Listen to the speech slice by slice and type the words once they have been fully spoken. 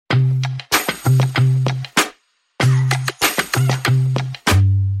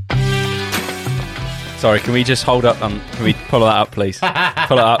Sorry, can we just hold up? Can we pull that up, please?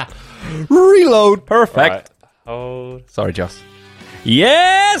 Pull it up. Reload. Perfect. Right. Hold. Sorry, Joss.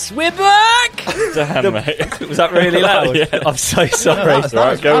 Yes, we're back. Damn, mate. Was that really loud? Yeah. I'm so sorry.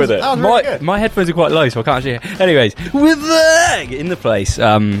 Right, go with it. My headphones are quite low, so I can't actually hear. Anyways, we're back in the place.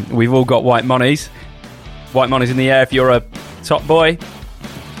 We've all got white monies. White money's in the air if you're a top boy.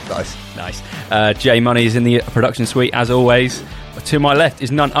 Nice. J Money is in the production suite, as always. To my left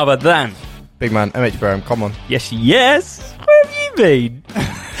is none other than... Big man, MH Brown, come on. Yes. Where have you been?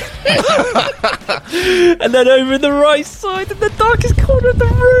 And then over the right side, in the darkest corner of the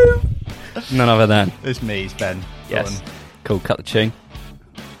room, none other than... It's me, it's Ben. Yes. Cool, cut the tune.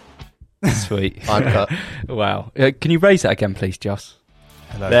 Sweet. I'm cut. Wow. Can you raise that again, please, Joss?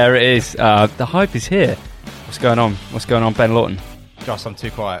 Hello. There it is. The hype is here. What's going on? What's going on, Ben Lawton? Joss, I'm too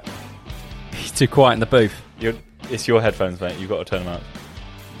quiet. He's too quiet in the booth. It's your headphones, mate. You've got to turn them out.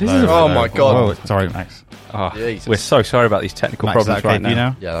 Oh my god. Whoa, sorry, Max. Oh, Jesus. we're so sorry about these technical Max, is problems that okay right for you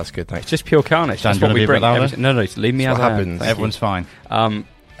now? Yeah, that's good, thanks. It's just pure carnage. Dan, That's do you what wanna we be a bring. bit louder? No, just leave me That's as what I am. happens. Thank Everyone's fine. you.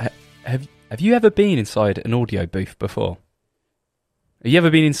 Have you ever been inside an audio booth before? Have you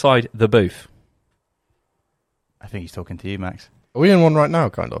ever been inside the booth? I think he's talking to you, Max. Are we in one right now,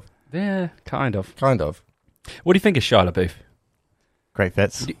 kind of? Yeah, kind of. Kind of. What do you think of Shia LaBeouf? Great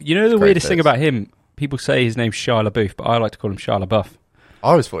fits. You know the Great weirdest thing fits. about him? People say his name's Shia LaBeouf, but I like to call him Shia LaBeouf. I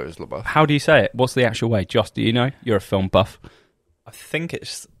always thought it was LaBeouf. How do you say it? What's the actual way? Joss, do you know? You're a film buff. I think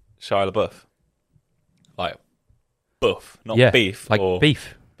it's Shia LaBeouf. Like, buff, not Yeah, beef. like or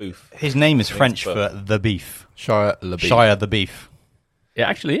beef. Boof. His name is I think French it's for the beef. Shia LaBeouf. Shia the beef. It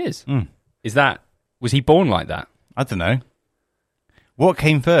actually is. Mm. Was he born like that? I don't know. What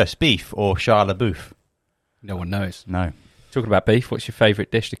came first, beef or Shia LaBeouf? No one knows. No, Talking about beef, what's your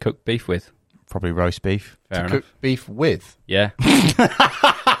favourite dish to cook beef with? probably roast beef. Fair To enough. cook beef with. Yeah.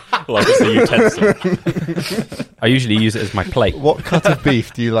 Like it's a utensil. I usually use it as my plate. What cut of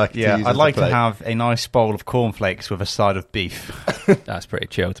beef do you like to Yeah, use I'd as like the to plate? have a nice bowl of cornflakes with a side of beef. That's pretty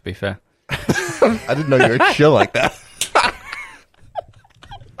chill, to be fair. I didn't know you were chill like that.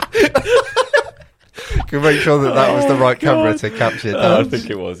 Can make sure that was the right camera to capture I that. think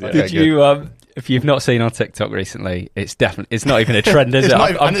it was, yeah. Okay. Did you, if you've not seen on TikTok recently, it's not even a trend, is It's it?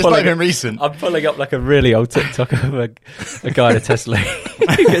 not, and it's not even recent. I'm pulling up like a really old TikTok of a guy in a Tesla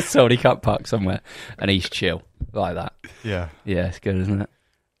who gets told he can't park somewhere, and he's chill like that. Yeah. Yeah, it's good, isn't it?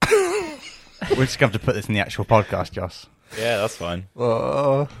 We're just going to have to put this in the actual podcast, Joss. Yeah, that's fine.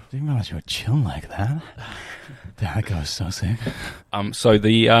 Oh, Didn't realise you were chill like that. That guy's so sick. So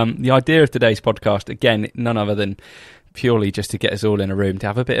the idea of today's podcast, again, none other than purely just to get us all in a room to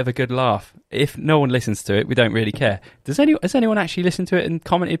have a bit of a good laugh. If no one listens to it, we don't really care. Has anyone actually listened to it and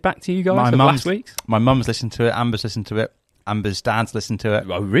commented back to you guys of last week's? My mum's listened to it. Amber's listened to it. Amber's dad's listened to it.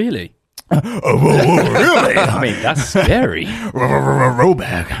 Oh, really? Really? I mean, that's scary.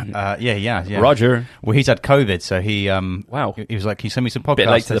 Rollback. Yeah. Roger. Well, he's had COVID, so he Wow. he was like, "Can you send me some podcasts?" Bit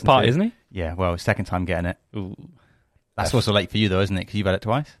late to the listen party, isn't he? Yeah. Well, second time getting it. Ooh. That's also late for you, though, isn't it? Because you've had it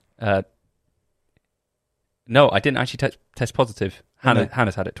twice. No, I didn't actually test positive. No.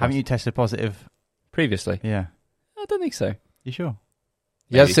 Hannah's had it twice. Haven't you tested positive? Previously? Yeah. I don't think so. You sure?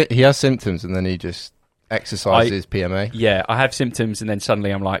 he has symptoms and then he just exercises PMA. Yeah, I have symptoms and then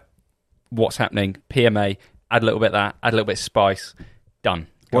suddenly I'm like, what's happening? PMA, add a little bit of that, add a little bit of spice, done.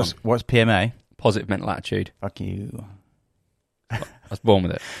 What's PMA? Positive mental attitude. Fuck you. I was born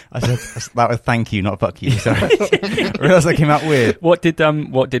with it. I said that was thank you, not fuck you. Sorry. I realised that came out weird. What did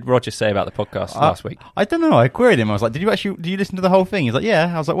Roger say about the podcast last week? I don't know. I queried him. I was like, "Did you listen to the whole thing?" He's like,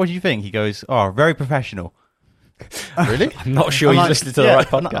 "Yeah." I was like, "What do you think?" He goes, "Oh, very professional." Really? I'm not sure I'm you like, listened to the yeah,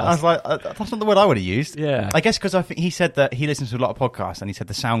 right and podcast. I was like, "That's not the word I would have used." Yeah. I guess because I think he said that he listens to a lot of podcasts, and he said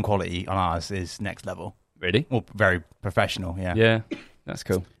the sound quality on ours is next level. Really? Well, very professional. Yeah. Yeah. That's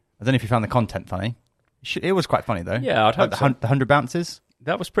cool. I don't know if you found the content funny. It was quite funny though. Yeah, I'd hope like so. the 100 bounces,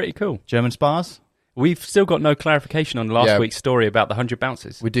 That was pretty cool. German spas. We've still got no clarification on last Yeah. week's story about the 100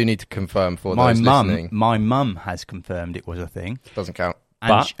 bounces. We do need to confirm for My those listening. mum has confirmed it was a thing. Doesn't count.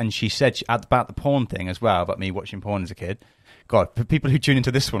 And she said about the porn thing as well, about me watching porn as a kid. God, for people who tune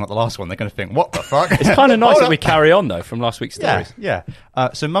into this one, not the last one, they're going to think, what the fuck? It's kind of nice that we carry on, though, from last week's stories. Yeah.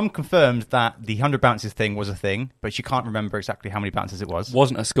 So mum confirmed that the 100 bounces thing was a thing, but she can't remember exactly how many bounces it was.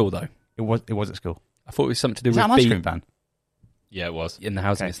 Wasn't at school, though. It was at school. I thought it was something to do Is that with an ice cream van? Yeah, it was. in the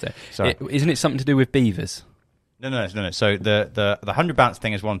housing Okay. estate. Sorry. Isn't it something to do with beavers? No. So the 100 bounce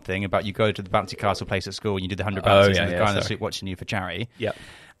thing is one thing about you go to the bouncy castle place at school and you do the 100 Oh, bounces yeah, and the yeah, guy in the sorry. suit watching you for charity. Yep.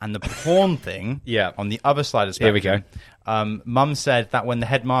 And the porn thing, Yeah. on the other side of the Here we spectrum, Mum said that when the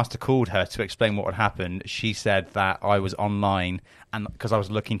headmaster called her to explain what had happened, she said that I was online and because I was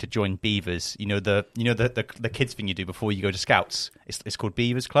looking to join Beavers. The kids thing you do before you go to Scouts. It's called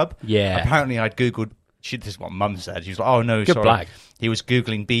Beavers Club. Yeah. Apparently, I'd googled. This is what Mum said. She was like, "Oh no, Good sorry." blag. He was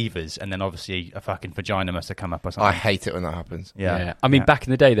googling beavers, and then obviously a fucking vagina must have come up or something. I hate it when that happens. Yeah. I mean, back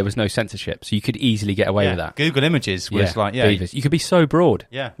in the day, there was no censorship, so you could easily get away with that. Google Images was Beavers. You could be so broad.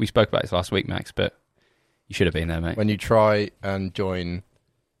 Yeah. We spoke about this last week, Max, but you should have been there, mate. When you try and join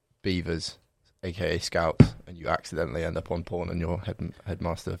Beavers, aka Scouts, and you accidentally end up on porn, and your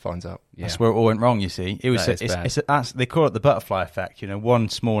headmaster finds out. Yeah. That's where it all went wrong. You see, it was That is bad. they call it the butterfly effect. One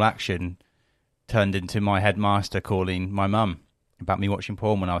small action turned into my headmaster calling my mum about me watching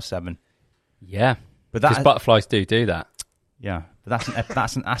porn when I was 7. Yeah. But Because butterflies do that. yeah, but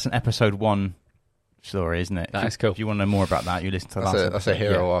that's an episode 1 story, isn't it? That is cool. If you want to know more about that, you listen to the last That's a episode.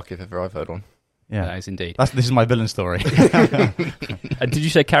 hero arc if ever I've heard one. Yeah, That is indeed. this is my villain story. And did you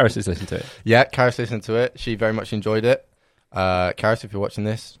say Karis has listened to it? Yeah, Karis listened to it. She very much enjoyed it. Karis, if you're watching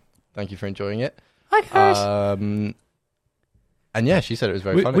this, thank you for enjoying it. Hi, Karis. And yeah, she said it was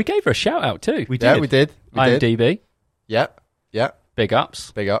very funny. We gave her a shout out too. We Yeah, did. we did. We did. IMDb. Yeah. Big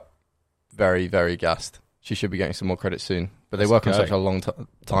ups. Big up. Very, very gassed. She should be getting some more credits soon. But they Let's work on go. such a long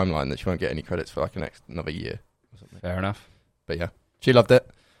timeline that she won't get any credits for like another year or something. Fair enough. But yeah, she loved it.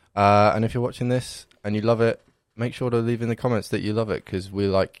 And if you're watching this and you love it, make sure to leave in the comments that you love it because we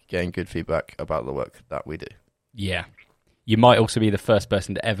like getting good feedback about the work that we do. Yeah. You might also be the first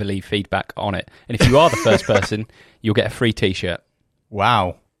person to ever leave feedback on it. And if you are the first person, you'll get a free T-shirt.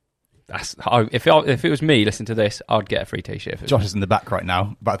 Wow. If it was me listening to this, I'd get a free T-shirt. If it was Josh is in the back right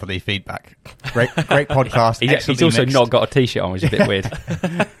now, about to leave feedback. Great podcast. He's excellently also mixed. not got a T-shirt on, which is a bit weird.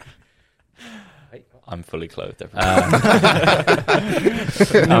 I'm fully clothed. Never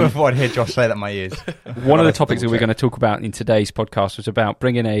thought I'd hear Josh say that in my ears. One of the topics that we're going to talk about in today's podcast was about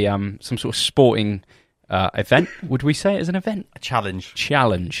bringing a some sort of sporting event. Would we say it as an event? A challenge.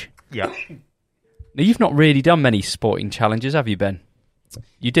 Challenge. Yeah. Now, you've not really done many sporting challenges, have you, Ben?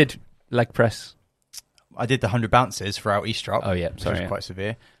 You did leg press. I did the 100 bounces for out East Drop. Oh, yeah. Which Sorry. was Yeah. quite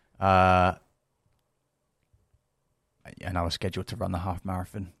severe. And I was scheduled to run the half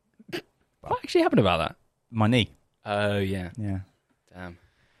marathon. What actually happened about that? My knee. Oh, yeah. Yeah. Damn.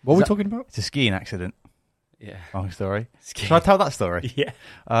 What Is are we that- talking about? It's a skiing accident. Yeah. Long story. Shall I tell that story? Yeah.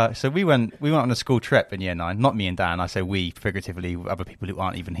 So we went on a school trip in year 9. Not me and Dan. I say we figuratively, other people who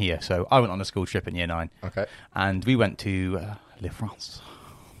aren't even here. So I went on a school trip in year 9, Okay. and we went to Le France.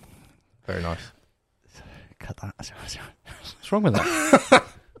 Very nice. Cut that. What's wrong with that?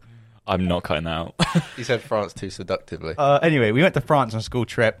 I'm not cutting that out. He said France too seductively. Anyway, we went to France on a school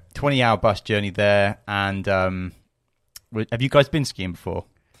trip. 20-hour bus journey there, and have you guys been skiing before?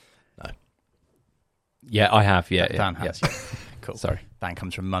 Yeah, I have. Yeah. Dan yeah. has. Yeah. Cool. Sorry. Dan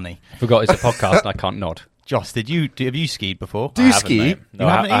comes from money. Forgot it's a podcast and I can't nod. Josh, have you skied before? Do I you haven't, ski? mate. No,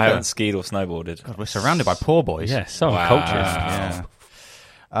 You I haven't I either? haven't skied or snowboarded. God, we're surrounded by poor boys. Yeah, so Wow. cultured. Yeah.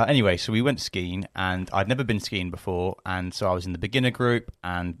 Anyway, so we went skiing, and I'd never been skiing before, and so I was in the beginner group,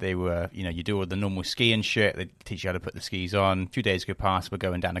 and they were, you do all the normal skiing shit. They teach you how to put the skis on. A few days go past, we're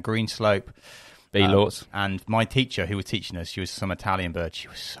going down a green slope. B-Lords. And my teacher, who was teaching us, she was some Italian bird. She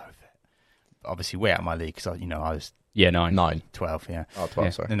was so fit. Obviously, way out of my league, because, I was Yeah, 9. 9. 12, yeah. Oh, 12, Yeah.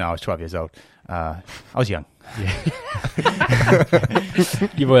 sorry. No, I was 12 years old. I was young.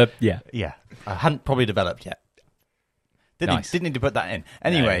 You were, yeah. Yeah. I hadn't probably developed yet. Nice. Didn't need to put that in.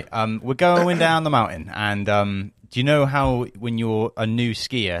 Anyway, we're going down the mountain, and do you know how when you're a new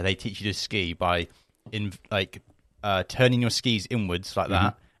skier, they teach you to ski by turning your skis inwards like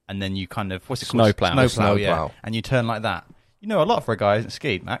that, and then you kind of what's it called? Snowplow. Snowplow, yeah. Snowplow. And you turn like that. You know a lot for a guy who hasn't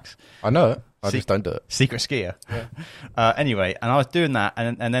skied, Max. I know it. I See- just don't do it. Secret skier. Anyway, and I was doing that,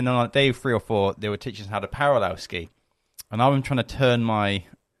 and then on like day 3 or 4, they were teaching us how to parallel ski, and I'm trying to turn my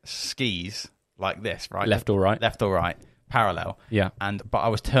skis like this, right? Left or right? Left or right, parallel. Yeah. But I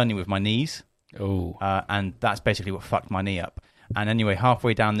was turning with my knees, Oh. and that's basically what fucked my knee up. And anyway,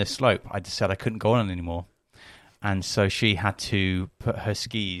 halfway down this slope, I just said I couldn't go on anymore, and so she had to put her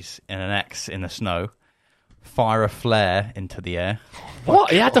skis in an X in the snow, fire a flare into the air,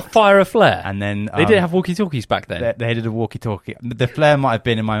 What? You had to fire a flare? and then They didn't have walkie-talkies back then? they did a walkie-talkie. The flare might have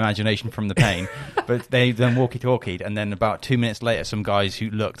been in my imagination from the pain, but they then walkie-talkied, and then about 2 minutes later, some guys who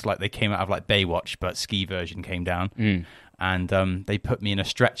looked like they came out of like Baywatch, but ski version came down, and they put me in a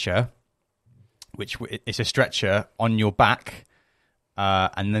stretcher, which it's a stretcher on your back,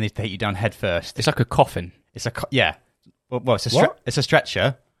 and then they take you down head first. It's like a coffin. It's a yeah, well, it's a What? it's a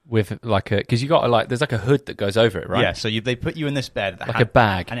stretcher with like a because you got like there's like a hood that goes over it, right? Yeah, so they put you in this bed that like a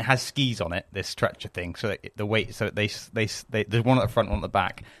bag. and it has skis on it. This stretcher thing, so that the weight. So they there's one at the front, one at the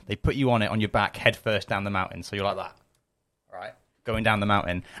back. They put you on it on your back, head first down the mountain. So you're like that, right, going down the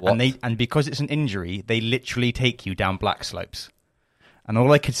mountain. What? And because it's an injury, they literally take you down black slopes. And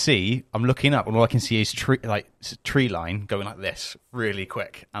all I could see, I'm looking up, and all I can see is tree line going like this, really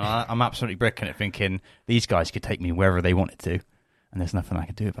quick. And I'm absolutely bricking it, thinking these guys could take me wherever they wanted to. And there's nothing I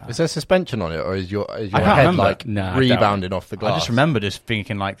can do about it. Is there suspension on it, or is your can't head remember. like Nah, I rebounding off the glass? I just remember just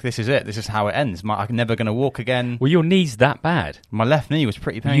thinking, like, this is it. This is how it ends. I'm never going to walk again. Were your knees that bad? My left knee was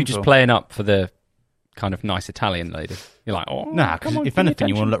pretty Were painful. you just playing up for the kind of nice Italian lady? You're like, oh, Nah, because come on, if give me anything,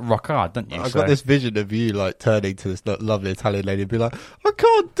 you want to attention. look rock hard, don't you? I've So- got this vision of you like turning to this lovely Italian lady and be like, I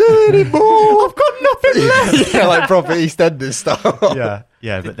can't do it anymore. I've got nothing left. Yeah, like proper EastEnders style.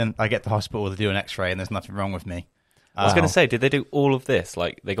 Yeah, but then I get to hospital to do an X-ray, and there's nothing wrong with me. I was going to say, did they do all of this?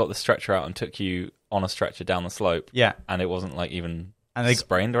 Like, they got the stretcher out and took you on a stretcher down the slope, Yeah, and it wasn't like even and they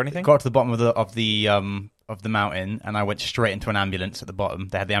sprained or anything? got to the bottom of the mountain, and I went straight into an ambulance at the bottom.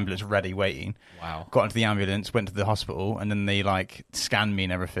 They had the ambulance ready, waiting. Wow. Got into the ambulance, went to the hospital, and then they like scanned me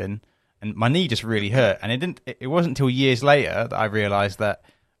and everything. And my knee just really hurt. And it wasn't until years later that I realised that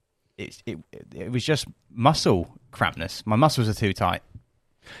it was just muscle crampness. My muscles are too tight.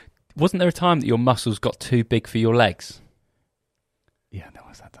 Wasn't there a time that your muscles got too big for your legs? Yeah, there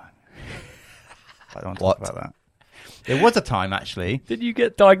was that time. I don't want to What? talk about that. There was a time actually. Did you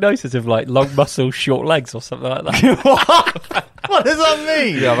get diagnosis of like long muscles, short legs, or something like that? What does that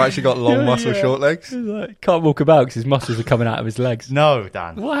mean? Yeah, I've actually got long Yeah, muscle, yeah. short legs. Like, can't walk about because his muscles are coming out of his legs. No,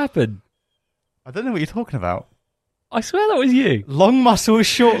 Dan. What happened? I don't know what you're talking about. I swear that was you. Long muscles,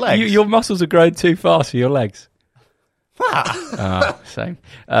 short legs. Your muscles are growing too fast for your legs. Same.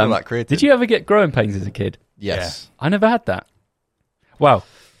 All that creatine. Did you ever get growing pains as a kid? Yes. I never had that. Well,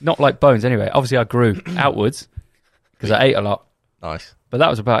 not like bones anyway. Obviously, I grew outwards because I ate a lot, Nice. but that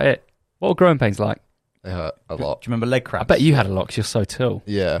was about it. What were growing pains like? They hurt a Do you lot. remember leg I cramps? bet you had a lot because you're so tall.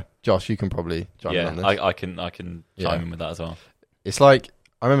 Yeah. Josh, you can probably chime in Yeah, on this. I can Yeah. chime in with that as well. It's like,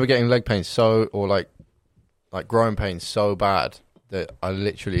 I remember getting leg pain or like growing pains so bad that I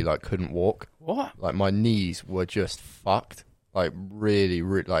literally like couldn't walk. What? Like my knees were just fucked. Like really,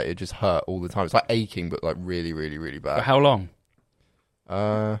 like it just hurt all the time. It's like aching, but like really, really, really For bad. how long?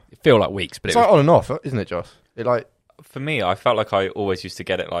 It It feel like weeks, but it's it was like on and off, isn't it, Josh? It like, For me, I felt like I always used to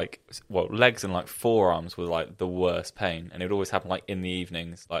get it like, well, legs and like forearms were like the worst pain, and it would always happen like in the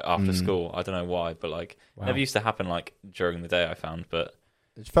evenings, like after school. I don't know why, but like Wow. never used to happen like during the day. I found, but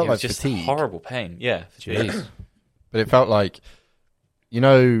it felt it like was just fatigue. horrible pain. Yeah, fatigue. Jeez. But it felt like, you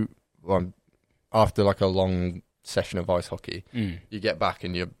know, after like a long session of ice hockey, you get back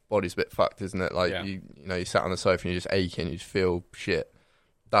and your body's a bit fucked, isn't it? Like Yeah. you sat on the sofa and you're just aching, you just feel shit.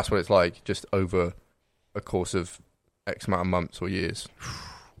 That's what it's like, just over a course of X amount of months or years.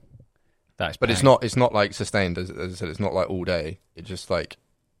 That's But pain. it's not like sustained, as I said. It's not like all day. It's just like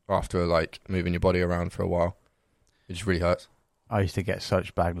after like moving your body around for a while, it just really hurts. I used to get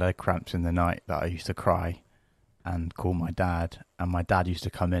such bad leg cramps in the night that I used to cry and call my dad. And my dad used to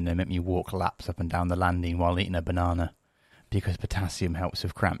come in and make me walk laps up and down the landing while eating a banana because potassium helps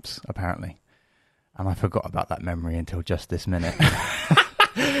with cramps, apparently. And I forgot about that memory until just this minute.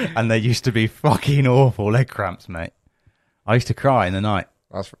 And they used to be fucking awful leg cramps, mate. I used to cry in the night.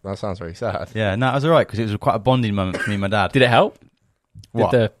 That sounds very sad. Yeah, no, it was all right because it was quite a bonding moment for me and my dad. Did it help?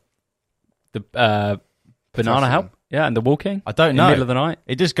 What? Did the banana Potassium. help? Yeah, and the walking I don't in know. the middle of the night.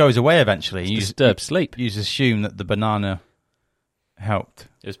 It just goes away eventually. You Disturbed sleep. just assume that the banana helped.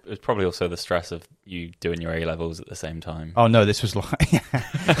 It was probably also the stress of you doing your A levels at the same time. Oh no, this was like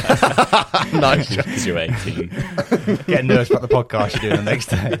Nice. Because you're 18. getting nervous about the podcast you're doing the next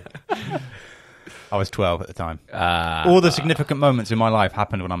day. I was 12 at the time. All the significant moments in my life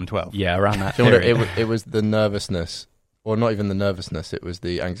happened when I'm 12. Yeah, around that Do you know what period. it was the nervousness, or not even the nervousness. It was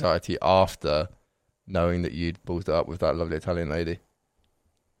the anxiety after knowing that you'd ballsed it up with that lovely Italian lady.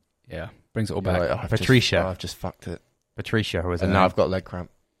 Yeah, brings it all You're back. like, "Oh, I've Patricia. just, I've just fucked it, Patricia was and in now there. I've got leg cramp,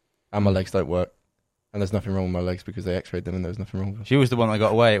 and my legs don't work, and there's nothing wrong with my legs because they X-rayed them, and there was nothing wrong with them. She was the one that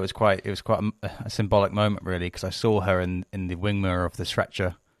got away. It was quite a symbolic moment, really, because I saw her in the wing mirror of the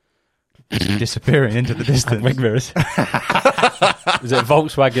stretcher disappearing into the distance. Wing mirrors. Is it a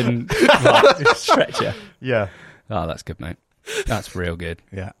Volkswagen stretcher? Yeah. Oh, that's good, mate. That's real good.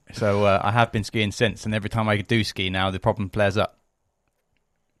 Yeah. So I have been skiing since, and every time I do ski now, the problem flares up.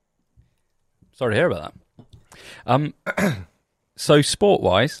 Sorry to hear about that. So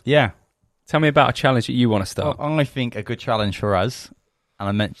sport-wise, Yeah. tell me about a challenge that you want to start. Well, I think a good challenge for us, and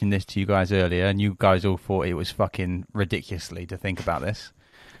I mentioned this to you guys earlier, and you guys all thought it was fucking ridiculously to think about this,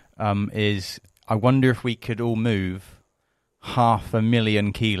 is I wonder if we could all move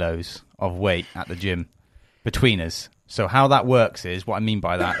 500,000 kilos of weight at the gym between us. So how that works is, what I mean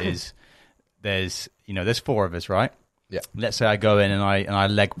by that is, there's 4 of us, right? Yeah. Let's say I go in and I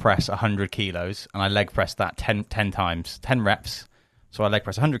leg press 100 kilos, and I leg press that 10 times, 10 reps. So I leg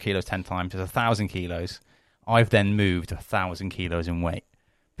press 100 kilos 10 times, there's 1,000 kilos. I've then moved 1,000 kilos in weight.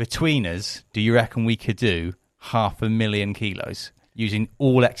 Between us, do you reckon we could do 500,000 kilos using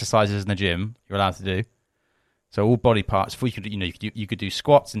all exercises in the gym you're allowed to do? So all body parts. If we could, you could do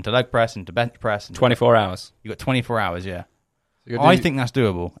squats into leg press, into bench press. 24 hours. You got 24 hours, yeah. So I think that's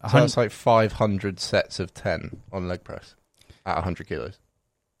doable. So that's like 500 sets of 10 on leg press at 100 kilos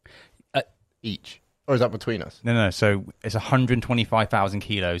each. Or is that between us? No. So it's 125,000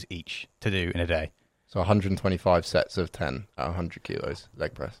 kilos each to do in a day. So 125 sets of 10 at 100 kilos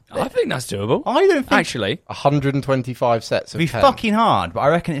leg press. I think that's doable. I don't think Actually, 125 sets of it'd be 10. fucking hard, but I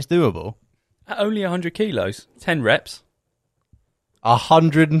reckon it's doable. at only 100 kilos, 10 reps.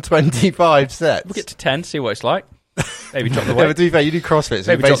 125 sets. We'll get to 10, see what it's like. Maybe drop the Yeah, but weight. to be fair, you do CrossFit,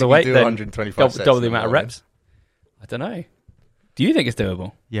 so Maybe you drop the basically weight, do then 125 sets. double the in amount of morning. reps. I don't know. Do you think it's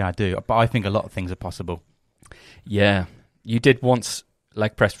doable? Yeah, I do. But I think a lot of things are possible. Yeah. You did once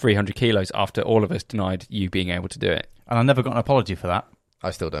leg press 300 kilos after all of us denied you being able to do it. And I never got an apology for that.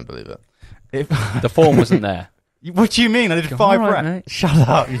 I still don't believe it. The form wasn't there. What do you mean? I did 5 all right, reps. mate. Shut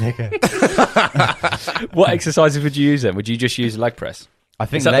up, you nigga. What exercises would you use then? Would you just use leg press? I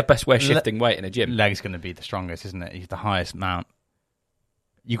think Is that the best way of shifting weight in a gym? leg's going to be the strongest, isn't it? It's the highest amount.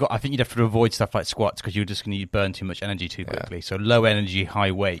 I think you'd have to avoid stuff like squats because you're just going to burn too much energy too quickly. So low energy,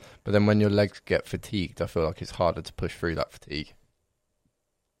 high weight. But then when your legs get fatigued, I feel like it's harder to push through that fatigue.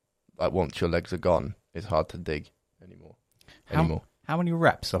 Like once your legs are gone, it's hard to dig anymore. How many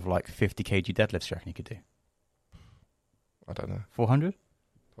reps of like 50 kg deadlifts do you reckon you could do? I don't know. 400?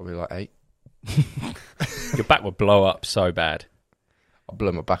 Probably like 8. Your back would blow up so bad. I'll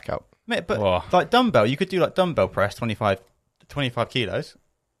blow my back out. Mate, but Whoa. like dumbbell, you could do like dumbbell press, 25 kilos.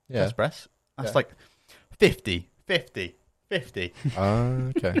 Yeah. Chest press. That's Yeah. like 50. Okay.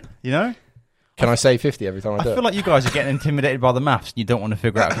 You know? Can I say 50 every time I I do feel it? like you guys are getting intimidated by the maths and you don't want to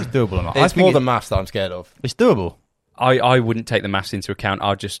figure out if it's doable or not. It's more the maths that I'm scared of. It's doable. I wouldn't take the maths into account.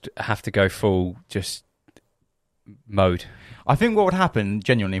 I'll just have to go full just mode. I think what would happen,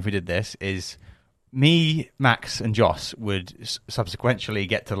 genuinely, if we did this, is me, Max, and Joss would subsequently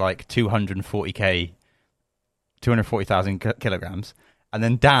get to like 240,000 kilograms, and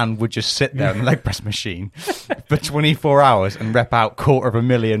then Dan would just sit there on the leg press machine for 24 hours and rep out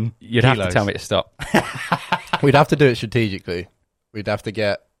 250,000 You'd kilos. have to tell me to stop. We'd have to do it strategically. We'd have to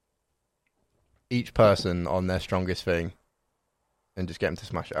get each person on their strongest thing and just get them to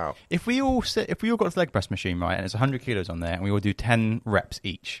smash it out. If we all got this leg press machine, right, and it's 100 kilos on there, and we all do 10 reps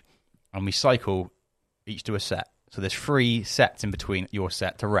each, and we cycle each to a set, so there's 3 sets in between your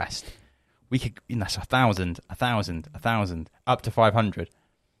set to rest. We could, that's 1,000, up to 500.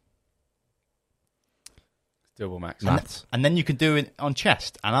 Double max. Maths. And then you can do it on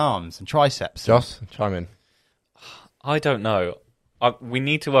chest and arms and triceps. Joss, chime in. I don't know. We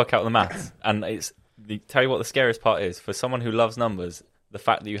need to work out the maths, and tell you what the scariest part is for someone who loves numbers. The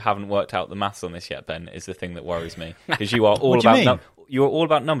fact that you haven't worked out the maths on this yet, Ben, is the thing that worries me because you are all What do you mean? you are all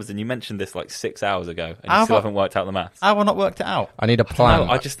about numbers, and you mentioned this like 6 hours ago, and you How still about- haven't worked out the maths. How have I not worked it out? I need a plan.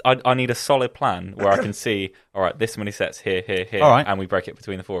 No, I need a solid plan where I can see. All right, this many sets here, All right. and we break it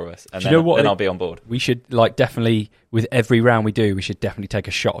between the 4 of us, and Do you know what then it- I'll be on board. We should definitely, with every round we do, we should definitely take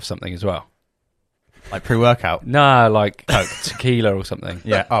a shot of something as well. Like pre-workout? No, like tequila or something.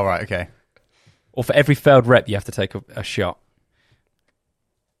 Yeah. Oh, right. Okay. Or for every failed rep, you have to take a shot.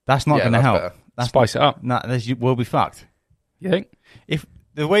 That's not Yeah, going to that's help. better. Spice it up. Nah, we'll be fucked. You think? If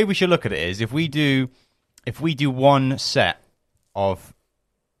the way we should look at it is, if we do one set of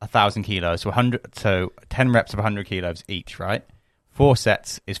 1,000 kilos, so 10 reps of 100 kilos each, right? 4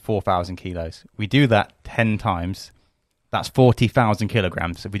 sets is 4,000 kilos. We do that 10 times. That's 40,000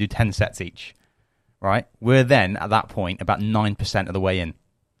 kilograms. If we do 10 sets each, right? We're then at that point about 9% of the way in.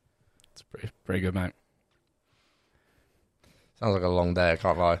 It's pretty good, mate. Sounds like a long day, I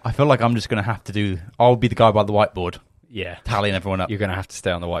can't lie. I feel like I'm just going to have to I'll be the guy by the whiteboard Yeah. tallying everyone up. You're going to have to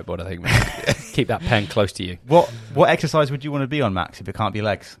stay on the whiteboard, I think, mate. Keep that pen close to you. What exercise would you want to be on, Max, if it can't be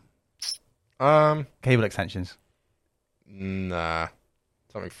legs? Cable extensions. Nah.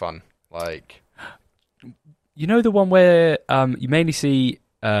 Something fun. Like, You know the one where you mainly see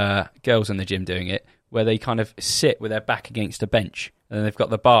girls in the gym doing it, where they kind of sit with their back against a bench, and then they've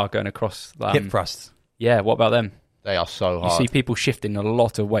got the bar going across. Hip thrusts. Yeah, what about them? they are so You hard. see people shifting a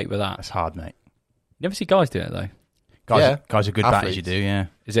lot of weight with that. That's hard, mate. You never see guys doing it, though. Guys are good batters, you do, yeah.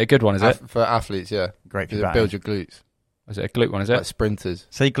 Is it a good one, is it? For athletes, yeah. Great for Because it batting. builds your glutes. Is it a glute one, is it? Like sprinters.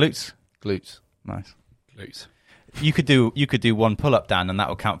 Say glutes. Glutes. Nice. Glutes. You could do one pull-up, Dan, and that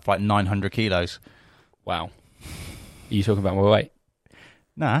will count for like 900 kilos. Wow. Are you talking about my weight?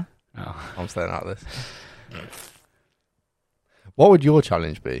 Nah. Oh. I'm staying out of this. What would your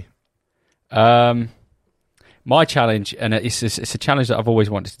challenge be? My challenge, and it's a challenge that I've always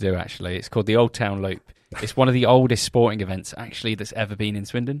wanted to do, actually. It's called the Old Town Loop. It's one of the oldest sporting events, actually, that's ever been in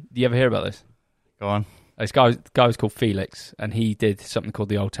Swindon. Do you ever hear about this? Go on. This guy was called Felix, and he did something called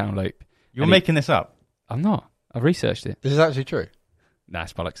the Old Town Loop. You're making this up? I'm not. I've researched it. This is actually true. Nah,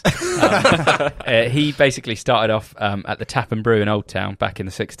 it's bollocks. He basically started off at the Tap and Brew in Old Town back in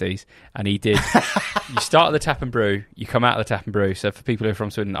the 60s, and he did... You start at the Tap and Brew, you come out of the Tap and Brew, so for people who are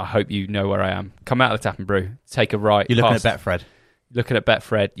from Swindon, I hope you know where I am. Come out of the Tap and Brew, take a right... You're looking at Betfred. Looking at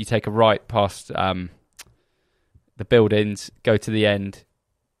Betfred, you take a right past the buildings, go to the end...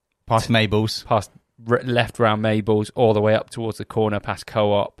 Past Mabel's. Past left round Mabel's, all the way up towards the corner, past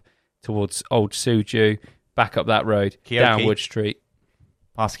Co-op, towards Old Suju, back up that road, Keoki. down Wood Street.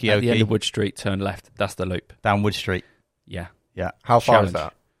 Past At the end Keoki. of Wood Street, turn left. That's the loop. Down Wood Street. Yeah. Yeah. How far is Challenge.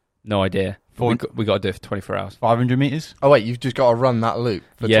 that? No idea. We got to do it for 24 hours. 500 metres? Oh, wait, you've just got to run that loop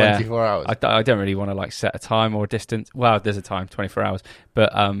for 24 hours? I don't really want to like set a time or a distance. Well, there's a time, 24 hours.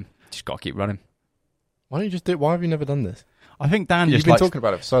 But just got to keep running. Why don't you just do it? Why have you never done this? I think Dan You've just been likes... talking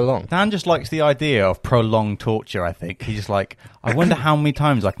about it for so long. Dan just likes the idea of prolonged torture, I think. He's just like, I wonder how many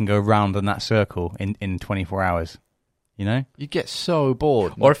times I can go round in that circle in 24 hours. You know? You get so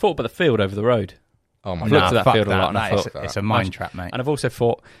bored. Or I thought about the field over the road. Oh my I've looked god. at that fuck field a lot and I That thought... is- it's a mind trap, mate. And I've also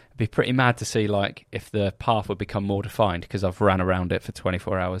thought it'd be pretty mad to see like if the path would become more defined because I've ran around it for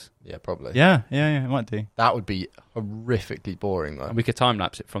 24 hours. Yeah, probably. Yeah, it might do. That would be horrifically boring, though. And we could time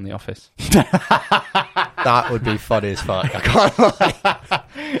lapse it from the office. That would be funny as fuck. I can't lie.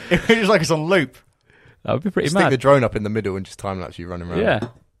 It's just like it's on loop. That would be pretty Stick mad. the drone up in the middle and just time-lapse you running around. Yeah.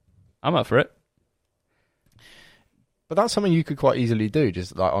 I'm up for it. But that's something you could quite easily do,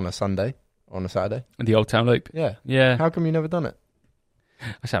 just like on a Sunday, on a Saturday. And the Old Town Loop. Yeah. Yeah. How come you never done it?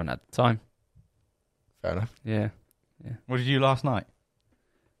 I just haven't had the time. Fair enough. Yeah. What did you do last night?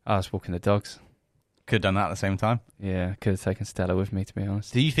 I was walking the dogs. Could have done that at the same time. Yeah, could have taken Stella with me, to be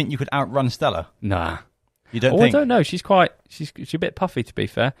honest. Do you think you could outrun Stella? Nah. You don't I think? don't know. She's a bit puffy, to be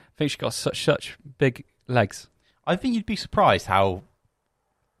fair. I think she's got such big legs. I think you'd be surprised how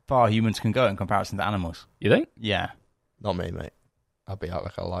far humans can go in comparison to animals. You think? Yeah. Not me, mate. I'll be out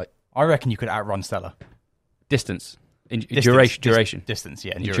like a light. I reckon you could outrun Stella. Distance. Distance. Duration. Distance,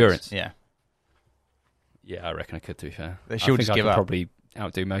 yeah. Endurance. Yeah. Yeah, I reckon I could, to be fair. She'll I think just I give could up. probably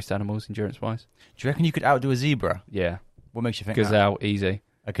outdo most animals endurance-wise. Do you reckon you could outdo a zebra? Yeah. What makes you think that? Gazelle, easy.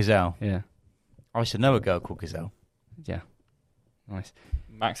 A gazelle. Yeah. I used to know a girl called Gazelle. Yeah. Nice.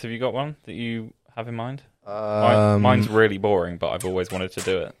 Max, have you got one that you have in mind? Um, Mine's really boring, but I've always wanted to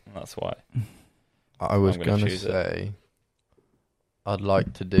do it. That's why. I was I'm gonna going to choose it. say I'd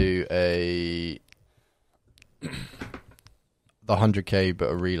like to do the 100k but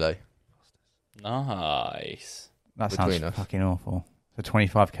a relay. Nice. That Between sounds us. fucking awful. So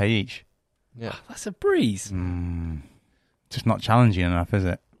 25k each. Yeah. That's a breeze. Just not challenging enough, is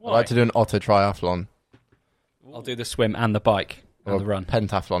it? I'd like to do an otter triathlon I'll do the swim and the bike and or the run.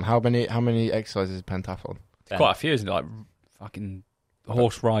 pentathlon. How many exercises is pentathlon? Quite a few, isn't it? Like fucking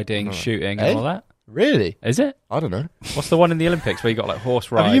horse riding, Oh. shooting, Eh? and all that. Really? Is it? I don't know. What's the one in the Olympics where you got like horse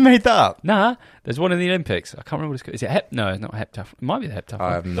ride? Have you made that up? Nah, there's one in the Olympics. I can't remember what it's called. Is it No, it's not heptathlon. It might be the heptathlon.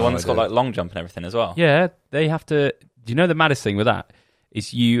 I have no The one that's got idea. like long jump and everything as well. Yeah, they have to. Do you know the maddest thing with that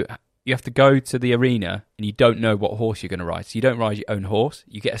is you have to go to the arena and you don't know what horse you're going to ride. So you don't ride your own horse.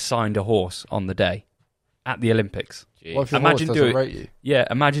 You get assigned a horse on the day at the Olympics. Gee. What if your Imagine horse doesn't doing- rate you? Yeah,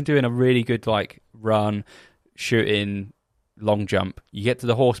 imagine doing a really good like run, shooting, long jump. You get to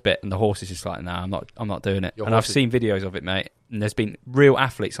the horse bit and the horse is just like, nah, I'm not doing it. Your And I've horse is- seen videos of it, mate. And there's been real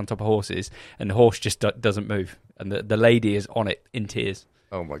athletes on top of horses, and the horse just doesn't move, and the lady is on it in tears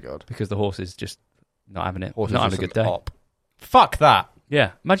Oh my god. because the horse is just not having it. Horse is not having a just good an day. op. Fuck that.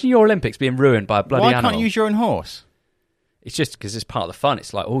 Yeah, imagine your Olympics being ruined by a bloody Why animal. can't you use your own horse? It's just because it's part of the fun.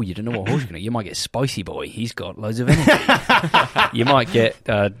 It's like, oh, you don't know what horse you're going to. You might get Spicy Boy. He's got loads of energy. You might get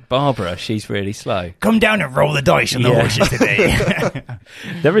Barbara. She's really slow. Come down and roll the dice on the Yeah. horses today.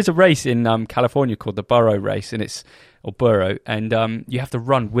 There is a race in California called the Burro Race, and you have to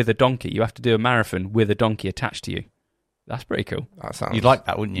run with a donkey. You have to do a marathon with a donkey attached to you. That's pretty cool. That sounds. You'd like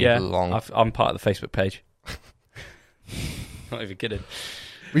that, wouldn't you? Yeah, long. I'm part of the Facebook page. Not even kidding.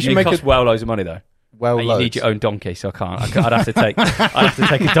 We should It make costs it well loads of money though. well And you loads. need your own donkey, so I can't. I'd have to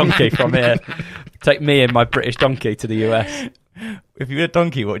take a donkey from here Take me and my British donkey to the US. If you were a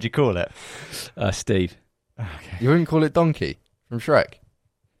donkey, what would you call it? Steve. You wouldn't call it Donkey from Shrek?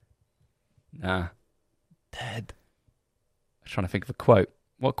 Nah. Dead. I was trying to think of a quote.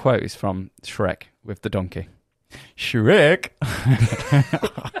 What quote is from Shrek with the donkey? Shrek.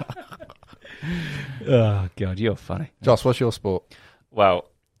 Oh, God, you're funny. Joss, what's your sport? Well,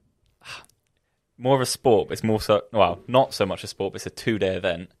 more of a sport, but it's more so, well, not so much a sport, but it's a 2-day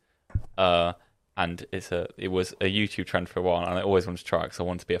event. And it was a YouTube trend for a while, and I always wanted to try it because I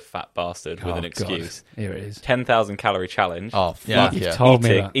wanted to be a fat bastard with an excuse. God. Here it is. 10,000 calorie challenge. Oh, fuck Yeah. You've yeah. told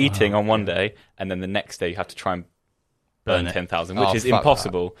me that. Eating on one day, and then the next day you have to try and burn Burn it. 10,000, which Oh, is fuck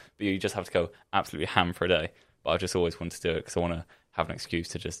impossible, but you just have to go absolutely ham for a day. But I just always wanted to do it because I want to have an excuse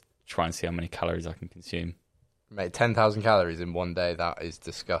to just try and see how many calories I can consume. Mate, 10,000 calories in one day, that is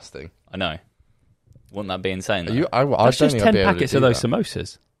disgusting. I know. Wouldn't that be insane? Are though? you, I That's don't just think 10 I'd be able to packets do of those that.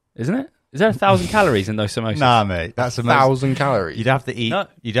 samosas, isn't it? Is there 1,000 calories in those samosas? Nah, mate. That's the most. 1,000 calories. You'd have to eat. No.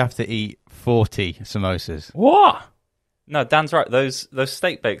 You'd have to eat 40 samosas. What? No, Dan's right. Those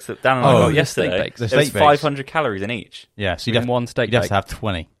steak bakes that Dan and I Oh, got the yesterday, steak bakes. The there's steak bakes. 500 calories in each. Yeah, so In one steak you'd have bake. to have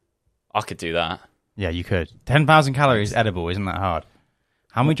 20. I could do that. Yeah, you could. 10,000 calories edible. Isn't that hard?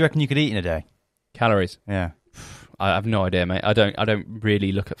 How many do you reckon you could eat in a day? Calories. Yeah. I have no idea, mate. I don't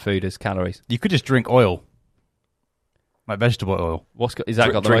really look at food as calories. You could just drink oil. Like vegetable oil. Is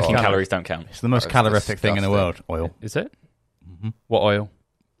that got the most Drinking calories? calories don't count. It's the most That's calorific thing in the world. disgusting. Oil. Is it? Mm-hmm. What oil?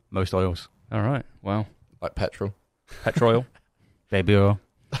 Most oils. All right. Well, Like petrol. petrol oil. Baby oil.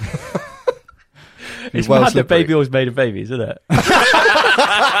 It's well mad that slippery. baby oil's made of babies, isn't it?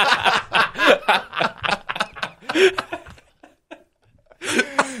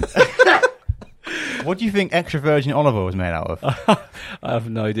 What do you think extra virgin olive oil is made out of? I have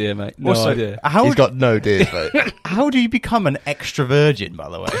no idea, mate. No Also, idea. He's got no ideas, mate. How do you become an extra virgin, by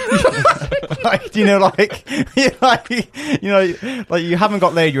the way? Like, you know, like you haven't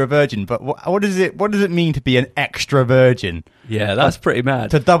got laid, you're a virgin, but what does it mean to be an extra virgin? Yeah, that's pretty mad.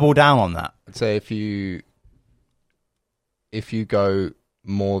 To double down on that. I'd say if you go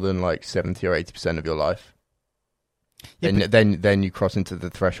more than like 70 or 80% of your life, Yeah, then you cross into the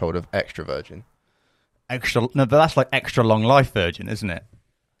threshold of extra virgin. No, but that's like extra long life virgin, isn't it?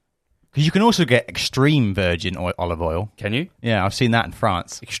 Because you can also get extreme virgin olive oil. Can you? Yeah, I've seen that in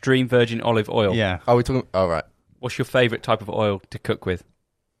France. Extreme virgin olive oil. Yeah. Are we talking? Oh, right. What's your favourite type of oil to cook with?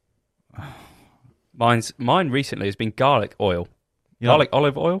 Mine recently has been garlic oil. You Garlic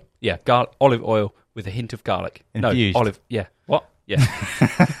olive oil? Yeah, olive oil with a hint of garlic. Infused. No, olive. Yeah. What? Yeah.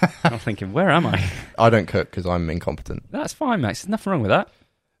 I'm thinking, where am I? I don't cook because I'm incompetent. That's fine, Max. There's nothing wrong with that.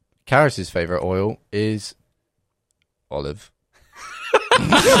 Karis's favourite oil is olive.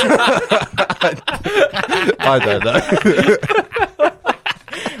 I don't know.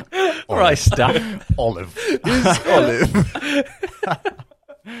 All right, staff. Olive. Is olive.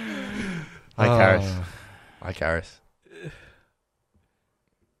 Hi, Karis. Hi, Karis.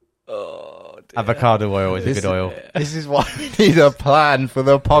 Oh, dear. Avocado oil is a good oil. This is why we need a plan for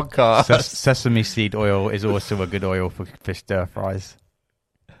the podcast. Sesame seed oil is also a good oil for stir fries.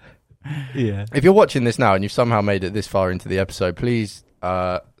 Yeah. If you're watching this now and you've somehow made it this far into the episode, please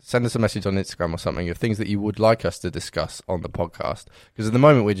send us a message on Instagram or something of things that you would like us to discuss on the podcast. Because at the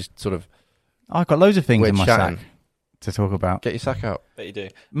moment we're just sort of I've got loads of things we're in my chatting. sack to talk about. Get your sack out. Bet you do.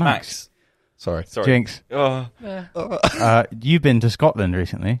 Max. Sorry. Sorry. Jinx, Oh, you've been to Scotland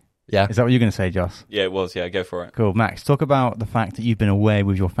recently. Yeah. Is that what you're going to say, Joss? yeah, it was. Yeah, go for it. Cool. Max, talk about the fact that you've been away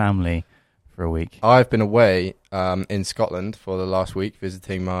with your family for a week. I've been away in Scotland for the last week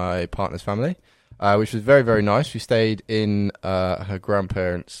visiting my partner's family, which was very, very nice. We stayed in her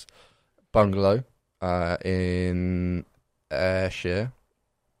grandparents' bungalow in Ayrshire,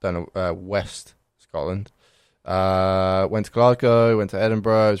 down West Scotland. Went to Glasgow, went to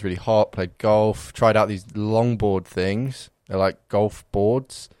Edinburgh. It was really hot, played golf, tried out these longboard things. They're like golf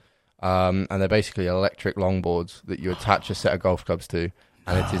boards, and they're basically electric longboards that you attach a set of golf clubs to.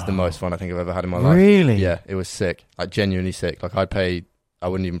 And it is the most fun I think I've ever had in my life. Really? Yeah, it was sick. Like, genuinely sick. Like, I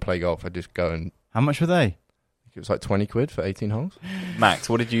wouldn't even play golf. I'd just go and... How much were they? It was like 20 quid for 18 holes. Max,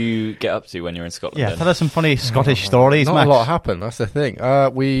 what did you get up to when you were in Scotland? Yeah, then? tell us some funny Scottish stories, Not Max. a lot happened. That's the thing.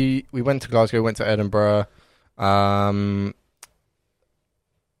 We went to Glasgow, went to Edinburgh.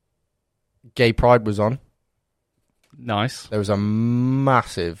 Gay Pride was on. Nice. There was a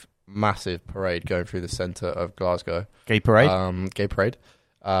massive parade going through the centre of Glasgow. Gay parade? Gay Parade.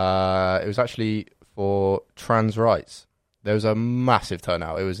 It was actually for trans rights. There was a massive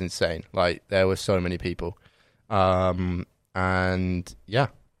turnout. It was insane. Like, there were so many people. And yeah,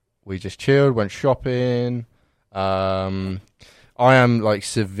 we just chilled, went shopping. I I am like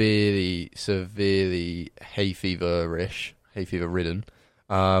severely hay fever ridden.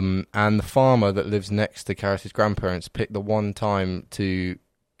 And the farmer that lives next to Karis's grandparents picked the one time to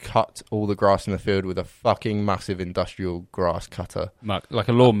cut all the grass in the field with a fucking massive industrial grass cutter. Like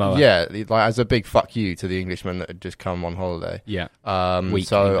a lawnmower. Yeah, like as a big fuck you to the Englishmen that had just come on holiday. Yeah.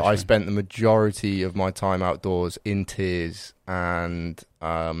 So I spent the majority of my time outdoors in tears and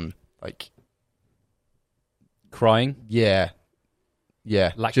like crying. Yeah.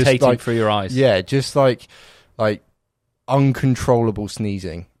 Lactating just like, through your eyes. Yeah, just like uncontrollable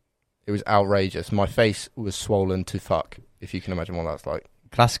sneezing. It was outrageous. My face was swollen to fuck, if you can imagine what that's like.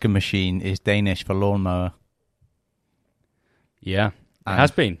 Classical machine is Danish for lawnmower. Yeah. It has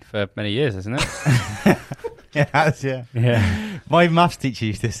been for many years, hasn't it? It has, yeah. Yeah. My maths teacher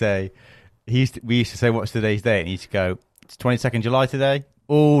used to say, we used to say, what's today's date? And he used to go, it's 22nd July today.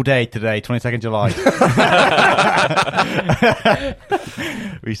 All day today, 22nd July.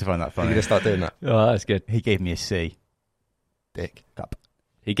 We used to find that You're funny. going to start doing that? Oh, that's good. He gave me a C. Dick. Cup.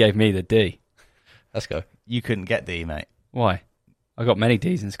 He gave me the D. Let's go. You couldn't get D, mate. Why? I got many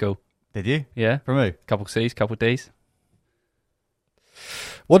Ds in school. Did you? Yeah. From who? Couple Cs, couple Ds.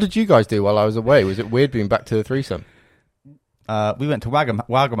 What did you guys do while I was away? Was it weird being back to the threesome? We went to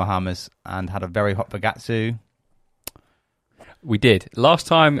Wagamamahamas and had a very hot bagatsu. We did.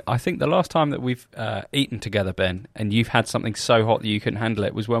 I think the last time that we've eaten together, Ben, and you've had something so hot that you couldn't handle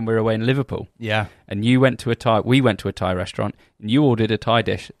it was when we were away in Liverpool. Yeah. And we went to a Thai restaurant, and you ordered a Thai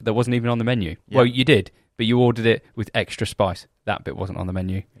dish that wasn't even on the menu. Yeah. Well, you did, but you ordered it with extra spice. That bit wasn't on the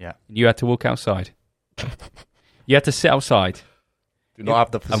menu. Yeah. And you had to walk outside. You had to sit outside. Do not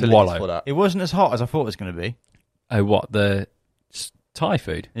have the facilities wallow. for that. It wasn't as hot as I thought it was going to be. Oh, what? The Thai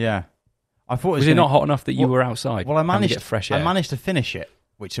food? Yeah. I thought Was it not hot enough that you were outside? Well, I having to managed get fresh air. I managed to finish it,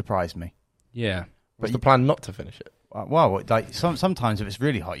 which surprised me. Yeah. What's the plan not to finish it? Well, like sometimes if it's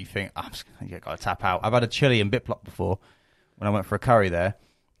really hot, you think, you got to tap out. I've had a chili in Biplop before when I went for a curry there,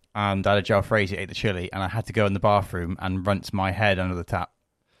 and I had a Joe Fraser ate the chili, and I had to go in the bathroom and rinse my head under the tap.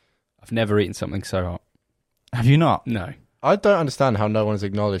 I've never eaten something so hot. Have you not? No. I don't understand how no one's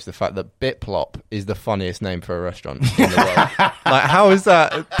acknowledged the fact that Biplop is the funniest name for a restaurant in the world. Like, how is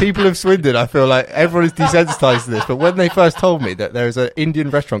that? People of Swindon, I feel like everyone is desensitized to this, but when they first told me that there is an Indian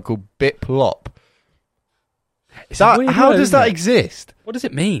restaurant called Biplop, It's a weird how word, does isn't that it? exist? What does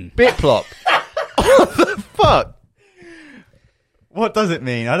it mean? Biplop. What the fuck? What does it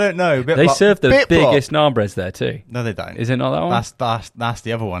mean? I don't know. They serve the Biplop. biggest naan breads there too. No, they don't. Is it not that one? That's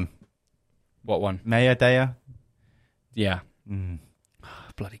the other one. What one? Maya Daya. Yeah. Mm.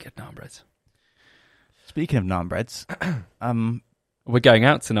 Bloody good naan breads. Speaking of naan breads, We're going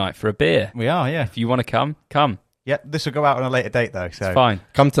out tonight for a beer. we are. Yeah. If you want to come. Yeah. This will go out on a later date though. So It's fine.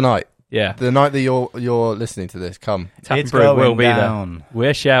 Come tonight. Yeah. The night that you're listening to this, come. Tap and It's Brew will going be down. there.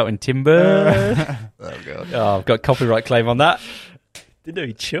 We're shouting timber. Oh, God. Oh, I've got copyright claim on that. Didn't know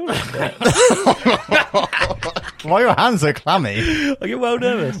he chilled. Why are your hands so clammy? I get well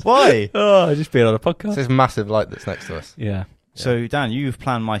nervous. Why? Oh, just being on a It's podcast. this massive light that's next to us. Yeah. So Dan, you've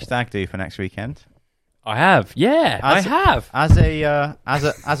planned my stag do for next weekend. I have. Yeah, I As- have.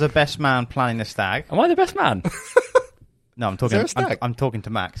 As a best man planning a stag. Am I the best man? No, I'm talking. there a stag? I'm talking to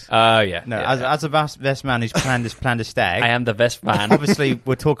Max. Oh, yeah. No, yeah. as a best man who's planned a stag. I am the best man. Obviously,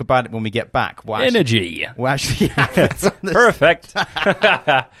 we'll talk about it when we get back. Energy. We'll actually have it. Perfect.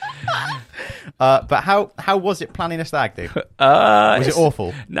 But how was it planning a stag do? Was it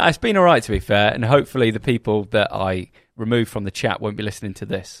awful? No, it's been all right, to be fair. And hopefully the people that I remove from the chat won't be listening to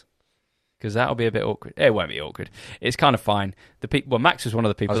this. Because that'll be a bit awkward. It won't be awkward. It's kind of fine. The people. Well, Max was one of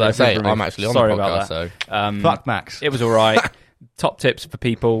the people I that was going to say, removed. I'm actually on Sorry the podcast, about that. so... Fuck Max. It was all right. Top tips for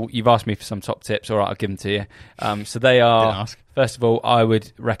people. You've asked me for some top tips. All right, I'll give them to you. So they Didn't are, ask. first of all, I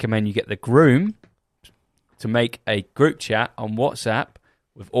would recommend you get the groom to make a group chat on WhatsApp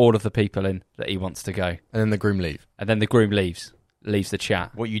with all of the people in that he wants to go. And then the groom leave. And then the groom leaves the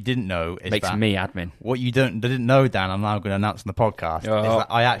chat. What you didn't know is Makes that me admin. what you didn't know, Dan. I'm now going to announce on the podcast Oh. is that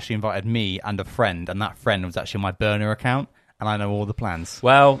I actually invited me and a friend, and that friend was actually my burner account, and I know all the plans.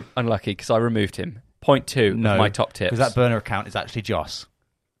 Well, unlucky because I removed him. Point two No, of my top tips. Because that burner account is actually Joss.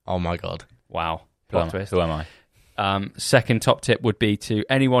 Oh, my God. Wow. Who Plot am, twist. who am I? Second top tip would be to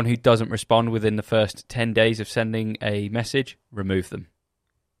anyone who doesn't respond within the first 10 days of sending a message, remove them.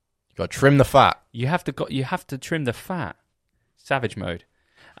 You got to trim the fat. You have to trim the fat. Savage mode.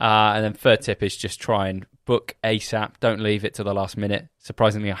 And then third tip is just try and book ASAP. Don't leave it to the last minute.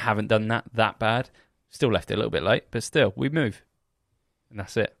 Surprisingly, I haven't done that bad. Still left it a little bit late, but still, we move. And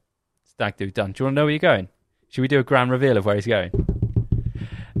that's it. Stag do done. Do you want to know where you're going? Should we do a grand reveal of where he's going?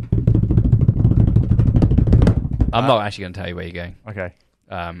 I'm not actually going to tell you where you're going, Okay.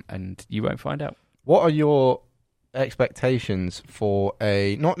 and you won't find out. What are your expectations for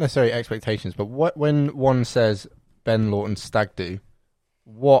not necessarily expectations, but when one says Ben Lawton stag do,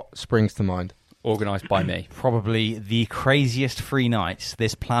 what springs to mind? Organised by me. Probably the craziest 3 nights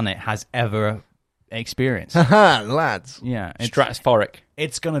this planet has ever experienced. Haha, lads. Yeah. Stratospheric.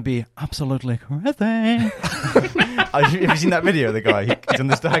 It's going to be absolutely crazy. Have you seen that video of the guy? He's on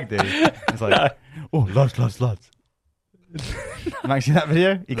the stag do. It's like, oh, lads. Have you seen that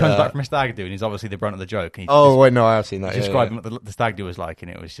video? He comes back from a stag do and he's obviously the brunt of the joke. And Oh, wait, no, I have seen that. he's describing what the stag do was like,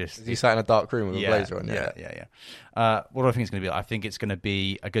 and it was just... Is he sat in a dark room with a blazer on? Yeah. What do I think it's going to be like? I think it's going to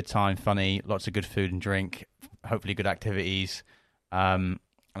be a good time, funny, lots of good food and drink, hopefully good activities. And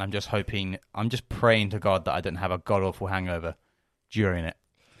I'm just praying to God that I don't have a god-awful hangover during it.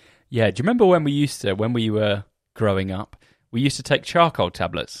 Yeah, do you remember when we were growing up, we used to take charcoal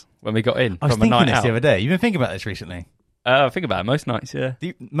tablets when we got in I was from a thinking night this out? the other day. You've been thinking about this recently. Think about it, most nights, yeah.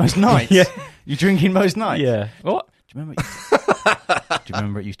 Most nights? Yeah. You're drinking most nights? Yeah. What? Do you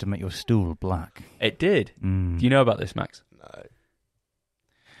remember it used to make your stool black? It did. Mm. Do you know about this, Max? No.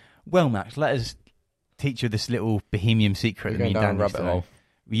 Well, Max, let us teach you this little bohemian secret You're that me going and down Dan a used to rabbit know. hole.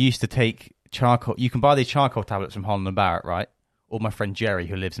 We used to take charcoal. You can buy these charcoal tablets from Holland and Barrett, right? Or my friend Jerry,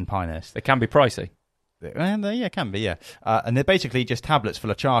 who lives in Pinehurst. They can be pricey. Yeah, can be, yeah. And they're basically just tablets full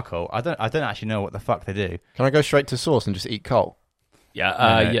of charcoal. I don't actually know what the fuck they do. Can I go straight to source and just eat coal? Yeah.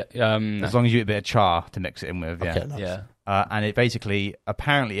 As long as you get a bit of char to mix it in with, yeah. Okay, nice. Yeah. And it basically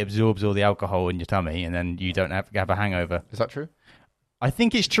apparently absorbs all the alcohol in your tummy, and then you don't have a hangover. Is that true? I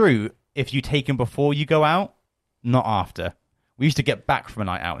think it's true if you take them before you go out, not after. We used to get back from a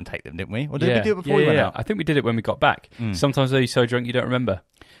night out and take them, didn't we? Or did we do it before we went out? I think we did it when we got back. Mm. Sometimes they're so drunk you don't remember.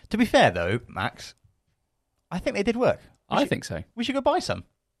 To be fair, though, Max, I think they did work. I think so. We should go buy some.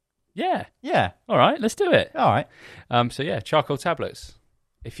 Yeah. Yeah. All right, let's do it. All right. So yeah, charcoal tablets.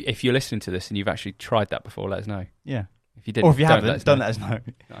 If you're listening to this and you've actually tried that before, let us know. Yeah. If you didn't, Or if you don't haven't, don't let us know.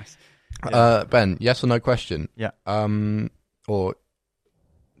 Nice. Ben, yes or no question? Yeah. Or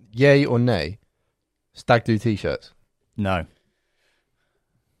yay or nay? Stag do t-shirts. No.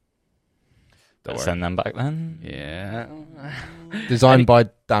 Let's send them back then. Yeah. Designed by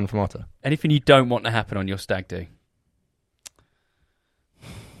Dan Famata. Anything you don't want to happen on your stag do?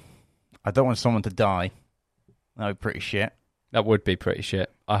 I don't want someone to die. That would be pretty shit. That would be pretty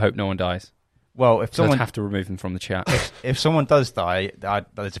shit. I hope no one dies. Well, if So I'd someone have to remove them from the chat. if someone does die,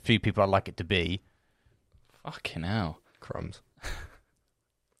 there's a few people I'd like it to be. Fucking hell. Crumbs.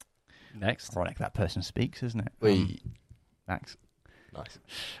 Next. Ironic that person speaks, isn't it? We Max. nice.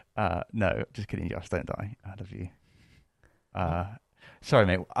 No, just kidding, Josh. Don't die. I love you. Sorry,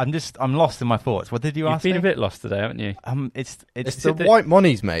 mate. I'm lost in my thoughts. What did you You've ask been me? a bit lost today, haven't you? It's The white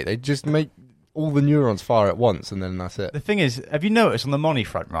monies, mate. They just make all the neurons fire at once, and then that's it. The thing is, have you noticed on the money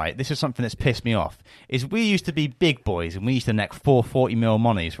front, right? This is something that's pissed me off. Is we used to be big boys and we used to neck 440mm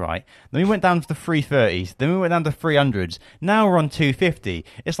monies, right? Then we went down to the 330s. Then we went down to 300s. Now we're on 250.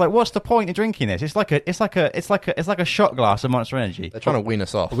 It's like, what's the point of drinking this? It's like a shot glass of Monster Energy. They're trying to wean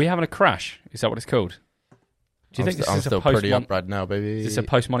us off. Are we having a crash? Is that what it's called? Do you think I'm this is still a pretty post-mon- upbred now, baby? Is this a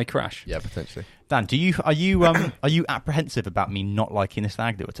post-money crash? Yeah, potentially. Dan, are you apprehensive about me not liking the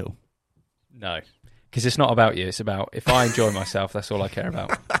stag do at all? No. Because it's not about you. It's about if I enjoy myself, that's all I care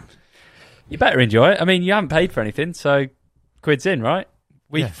about. You better enjoy it. I mean, you haven't paid for anything, so quid's in, right?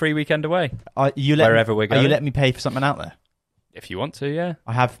 Free weekend away. Wherever we're Are going. you letting me pay for something out there? If you want to, yeah.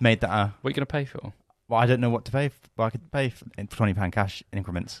 I have made that. What are you going to pay for? Well, I don't know what to pay. But I could pay for £20 cash in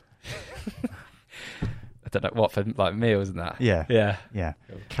increments. I don't know what for, like meals and that. Yeah. Yeah.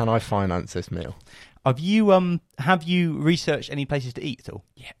 Can I finance this meal? Have you researched any places to eat at all?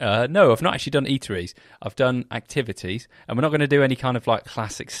 No, I've not actually done eateries. I've done activities, and we're not going to do any kind of like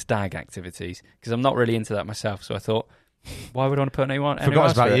classic stag activities because I'm not really into that myself. So I thought, why would I want to put anyone?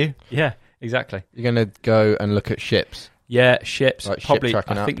 Forgot about you. Yeah, exactly. You're going to go and look at ships. Yeah, ships. Like ship probably.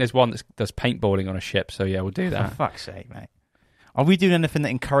 tracking I out. think there's one that does paintballing on a ship. So yeah, we'll do For that. fuck's sake, mate. Are we doing anything that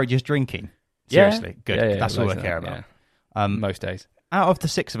encourages drinking? Yeah. Seriously, good. Yeah, That's all I loads of care that, about. yeah. Most days. Out of the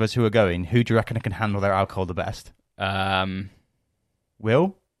 6 of us who are going, who do you reckon can handle their alcohol the best?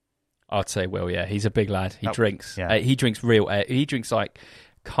 Will? I'd say Will. Yeah, he's a big lad. He drinks. yeah. He drinks real ale. He drinks like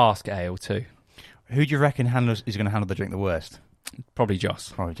cask ale too. Who do you reckon is going to handle the drink the worst? Probably Joss.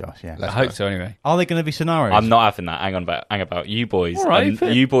 Probably Josh. Yeah. Let's I hope go. so. Anyway. Are there going to be scenarios? I'm not having that. Hang about. You boys. All right,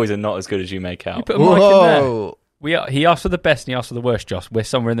 fair. You boys are not as good as you make You out. put a mic in there. Whoa! He asked for the best and he asked for the worst, Joss. We're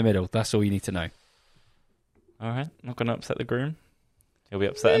somewhere in the middle. That's all you need to know. All right. Not going to upset the groom. He'll be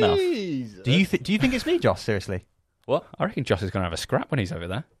upset enough. Do you think it's me, Josh? Seriously? What? I reckon Joss is going to have a scrap when he's over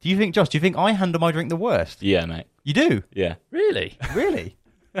there. Do you think, Josh? Do you think I handle my drink the worst? Yeah, mate. You do, Yeah. Really? really?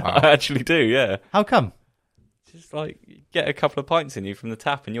 I actually do, yeah. How come? Just like, get a couple of pints in you from the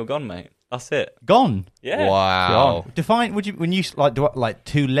tap and you're gone, mate. That's it. Gone. Yeah. Wow. Define. Would you when you like do like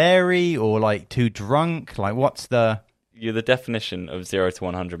too leery or like too drunk? Like what's the? You're the definition of 0 to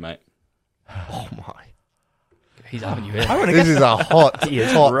 100, mate. Oh my. He's having you in. I wouldn't This guess is a hot, He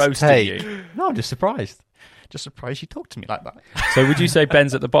is hot roasting take. you. No, I'm just surprised. Just surprised you talked to me like that. So would you say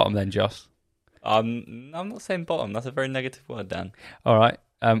Ben's at the bottom then, Joss? I'm not saying bottom. That's a very negative word, Dan. All right.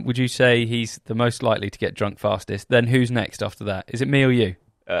 Would you say he's the most likely to get drunk fastest? Then who's next after that? Is it me or you?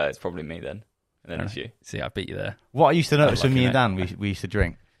 It's probably me then. And then All it's you. See, I beat you there. What I used to notice when lucky, me and Dan we used to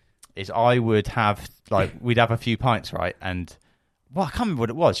drink is I would have like we'd have a few pints, right? And well, I can't remember what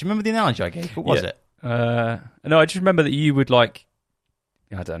it was. Do you remember the analogy I gave? What was Yeah. it? No, I just remember that you would like.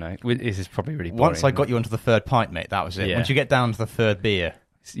 I don't know. This is probably really boring. Once I got you onto the third pint, mate, that was it. Yeah. Once you get down to the third beer,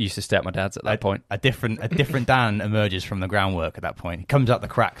 Used to stay at my dad's at that point. a different Dan emerges from the groundwork at that point. He comes out the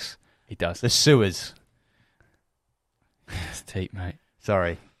cracks, He does. the sewers. It's deep, mate.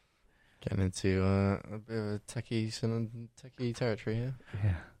 Sorry. Getting into a bit of a techie territory here.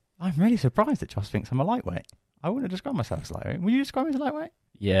 Yeah. I'm really surprised that Josh thinks I'm a lightweight. I wouldn't describe myself as lightweight. Would you describe me as a lightweight?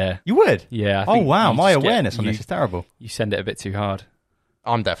 Yeah. You would? Yeah. I Oh, think wow. you My just get- awareness on you- this is terrible. You send it a bit too hard.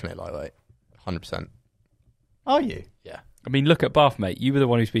 I'm definitely lightweight. 100%. Are you? I mean, look at Bath, mate. You were the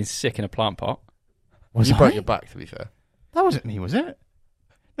one who's been sick in a plant pot. Was you I? broke your back, to be fair. That wasn't me, was it?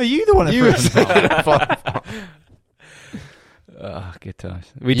 No, you the one that You threw were it in the pot. Oh, good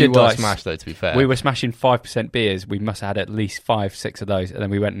times. We You did were like smashed, though, to be fair. We were smashing 5% beers. We must have had at least 5-6 of those, and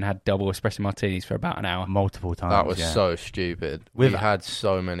then we went and had double espresso martinis for about an hour. Multiple times. That was yeah. so stupid. With- we had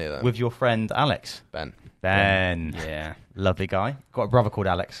so many of them. With your friend Alex. Ben. Ben. Yeah. Lovely guy. Got a brother called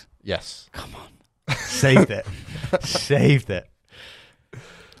Alex. Yes. Saved it. Saved it.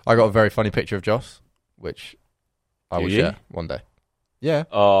 I got a very funny picture of Joss, which I Do will you? share one day. Yeah.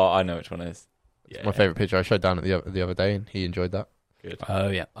 Oh, I know which one it is. Yeah. My favourite picture I showed Dan the other day, and he enjoyed that. Good. Oh,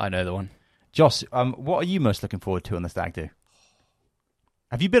 yeah. I know the one. Joss, what are you most looking forward to on the stag do?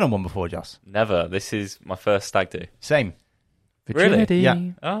 Have you been on one before, Joss? Never. This is my first stag do. Same. Really? Virginity. Yeah.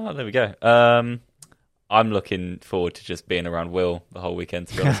 Oh, there we go. I'm looking forward to just being around Will the whole weekend,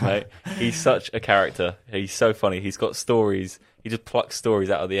 to be honest, mate. He's such a character. He's so funny. He's got stories. He just plucks stories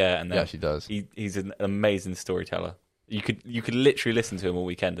out of the air, and He then actually does. he's an amazing storyteller. You could literally listen to him all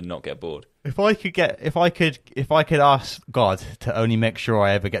weekend and not get bored. If I could ask God to only make sure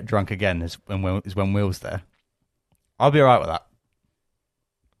I ever get drunk again is when Will's there, I'll be alright with that.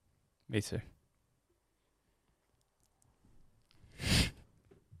 Me too.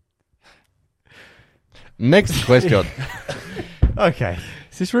 Next question. Okay.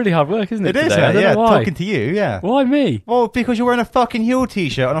 This is really hard work, isn't it? It is, today? I mate, don't yeah. know why. Talking to you, yeah. Why me? Well, because you're wearing a fucking Huel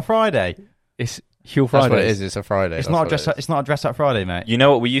t-shirt on a Friday. It's Huel That's Fridays. what it is. It's a Friday. It's That's not what dress it up. It's not a dress up Friday, mate. You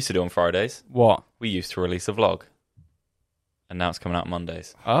know what we used to do on Fridays? What? We used to release a vlog. And now it's coming out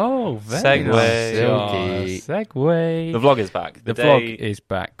Mondays. Oh, very Segue. nice. Silky. Segue. The vlog is back. The day- vlog is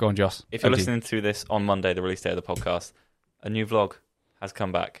back. Go on, Joss. If you're Over to you. listening to this on Monday, the release day of the podcast, a new vlog has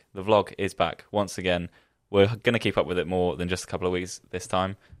come back. The vlog is back once again. We're going to keep up with it more than just a couple of weeks this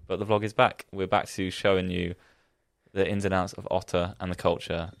time, but the vlog is back. We're back to showing you the ins and outs of Otter and the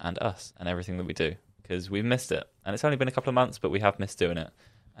culture and us and everything that we do, because we've missed it. And it's only been a couple of months, but we have missed doing it.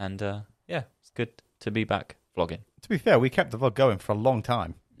 And yeah, it's good to be back vlogging. To be fair, we kept the vlog going for a long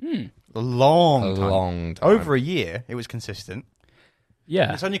time. Hmm. A long time. long time. Over a year, it was consistent.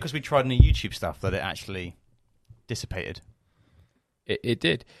 Yeah, It's only because we tried new YouTube stuff that it actually dissipated. it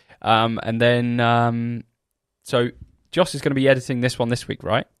did. And then, so Joss is going to be editing this one this week,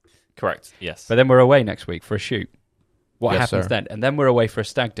 right? Correct, yes. But then we're away next week for a shoot. What Yes, happens sir. then? And then we're away for a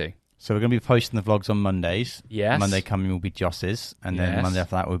stag do. So we're going to be posting the vlogs on Mondays. Yes. Monday coming will be Joss's, and then Yes. Monday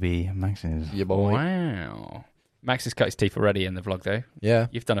after that will be Max's. Yeah, boy. Wow. Max has cut his teeth already in the vlog, though. Yeah,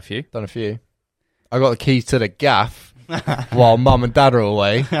 You've done a few. done a few. I got the keys to the gaff while mum and dad are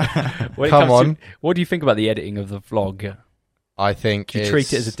away. When it Come comes on. to- what do you think about the editing of the vlog? I think Do you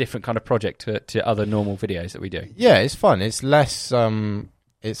treat it as a different kind of project to other normal videos that we do? Yeah, it's fun. It's less.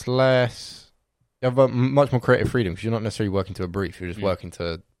 It's less. You have much more creative freedom because you're not necessarily working to a brief. You're just working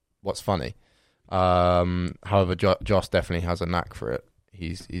to what's funny. However, Joss definitely has a knack for it.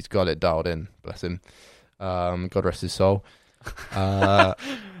 He's got it dialed in. Bless him. God rest his soul.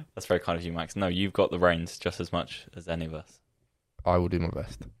 That's very kind of you, Max. No, you've got the reins just as much as any of us. I will do my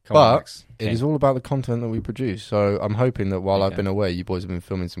best. Come on, But Max. it is all about the content that we produce. So I'm hoping that while I've Okay. been away, you boys have been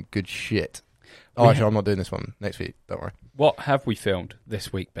filming some good shit. Oh, We actually, I'm not doing this one next week. Don't worry. What have we filmed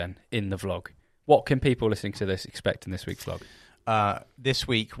this week, Ben, in the vlog? What can people listening to this expect in this week's vlog? This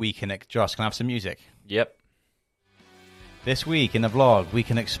week we can... Josh, can I have some music? Yep. This week in the vlog we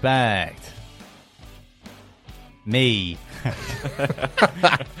can expect... me.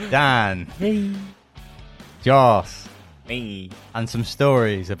 Dan. Hey. Joss. Me. And some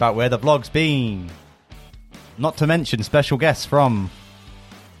stories about where the vlog's been. Not to mention special guests from...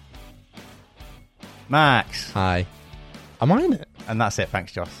 Max. Hi. Am I in it? And that's it.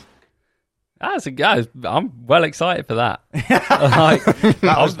 Thanks, Joss. I'm well excited for that. I'm like,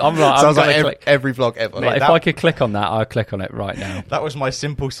 Sounds like every vlog ever. Like, if I could click on that, I'll click on it right now. That was my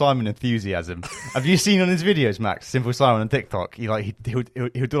Simple Simon enthusiasm. Have you seen on his videos, Max? Simple Simon on TikTok. He would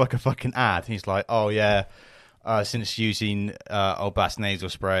do like a fucking ad. And he's like, oh yeah, since using Old Bass nasal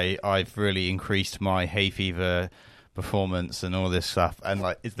spray, I've really increased my hay fever performance and all this stuff. And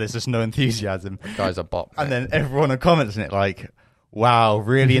like, there's just no enthusiasm. Guy's a bot. And then everyone comments on it like, wow,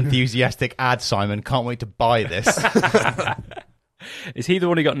 really enthusiastic ad, Simon. Can't wait to buy this. Is he the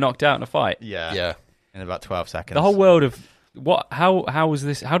one who got knocked out in a fight? Yeah. In about 12 seconds. The whole world of what? How was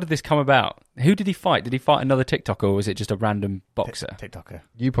this? How did this come about? Who did he fight? Did he fight another TikToker, or was it just a random boxer? TikToker.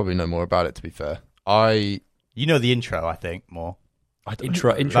 You probably know more about it, to be fair. You know the intro, I think, more.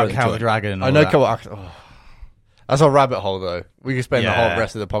 Intro. Like How the Dragon and all I know. that. That's a rabbit hole, though. We could spend the Yeah. whole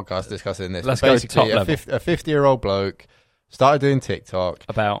rest of the podcast discussing this. Let's But go basically, top level. a 50-year-old bloke started doing TikTok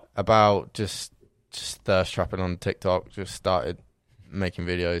About just thirst trapping on TikTok. Just started making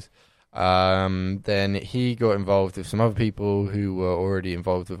videos. Then he got involved with some other people who were already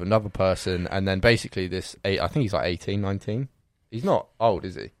involved with another person, and then basically I think he's like 18, 19. He's not old,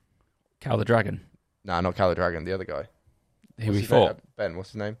 is he? Cal the Dragon. Nah, not Cal the Dragon. The other guy. Who What's we his fought? name? Ben.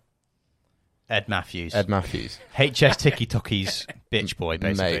 What's his name? Ed Matthews. Ed Matthews. HS Tiki Toki's bitch boy,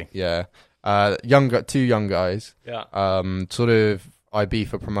 basically. Mate, yeah. Two young guys. Yeah. Sort of IB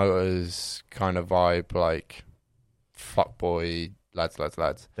for promoters kind of vibe, like fuckboy lads.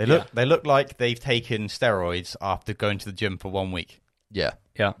 They look like they've taken steroids after going to the gym for 1 week. Yeah.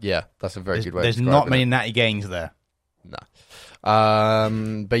 That's a very good way. There's of not describing many it. natty gains there.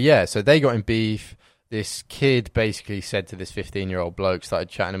 But yeah, so they got in beef. This kid basically said to this 15-year-old bloke, started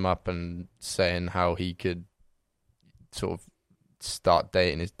chatting him up and saying how he could sort of start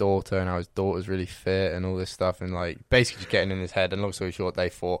dating his daughter and how his daughter's really fit and all this stuff, and like basically just getting in his head. And long story short, they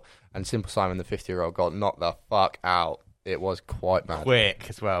fought, and Simple Simon, the 50-year-old, got knocked the fuck out. It was quite mad. Quick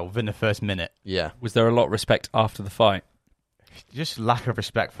as well, within the first minute. Yeah. Was there a lot of respect after the fight? Just lack of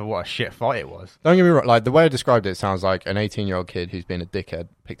respect for what a shit fight it was. Don't get me wrong, like the way I described it sounds like an 18-year-old kid who's been a dickhead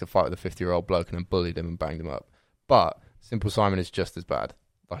picked a fight with a 50-year-old bloke and then bullied him and banged him up. But Simple Simon is just as bad.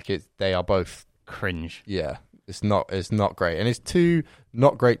 Like they are both Cringe. yeah. It's not great. And it's two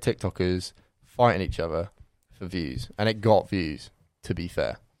not great TikTokers fighting each other for views. And it got views, to be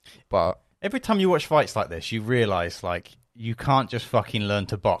fair. But Every time you watch fights like this, you realise, like, you can't just fucking learn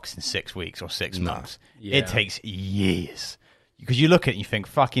to box in 6 weeks or 6 No. months. Yeah. It takes years. Because you look at it and you think,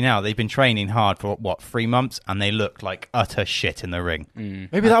 fucking hell, they've been training hard for, 3 months? And they look like utter shit in the ring.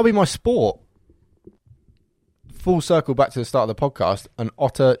 maybe that'll be my sport. Full circle back to the start of the podcast, an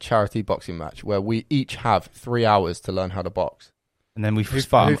Otter charity boxing match where we each have 3 hours to learn how to box. And then we Who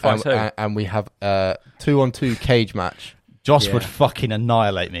spar. fights who? And we have a 2-on-2 cage match. Joss Yeah. would fucking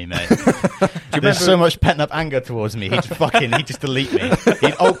annihilate me, mate. remember- There's so much pent up anger towards me. He'd just delete me.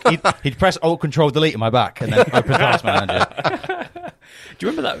 He'd press Alt Control Delete on my back and then open Task Manager. Do you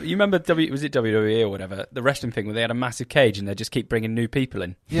remember that? You remember was it WWE or whatever, the wrestling thing where they had a massive cage and they just keep bringing new people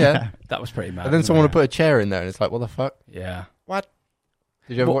in? Yeah. That was pretty mad. And then wasn't someone it? would put a chair in there and it's like, what the fuck? Yeah. Did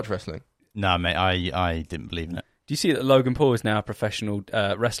you ever What- watch wrestling? No, mate, I didn't believe in it. Do you see that Logan Paul is now a professional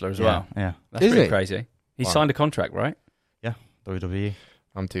wrestler as well? Yeah. That's Is pretty he? crazy. He Wow. signed a contract, right? WWE.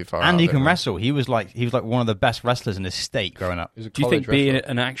 I'm too far And out he of it, can man. wrestle. He was like one of the best wrestlers in his state growing up. He was a Do you think college being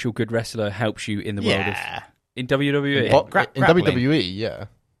wrestler. an actual good wrestler helps you in the world of Yeah. in WWE? Yeah. in grappling. WWE, yeah.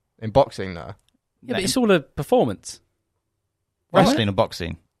 In boxing, no. Yeah, but it's all a performance. Wrestling or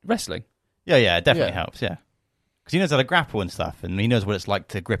boxing. Wrestling. Yeah, it definitely Yeah. helps, yeah. Because he knows how to grapple and stuff, and he knows what it's like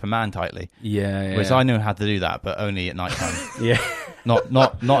to grip a man tightly. Yeah. Whereas I know how to do that, but only at night time. Yeah. not in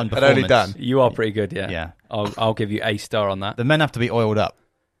performance. And only Dan. You are pretty good, yeah. Yeah. I'll give you a star on that. The men have to be oiled up.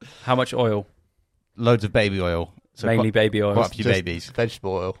 How much oil? Loads of baby oil. So Mainly baby oil. quite a few Just babies.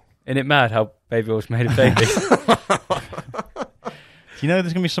 Vegetable oil. Isn't it mad how baby oil's made of babies? Do you know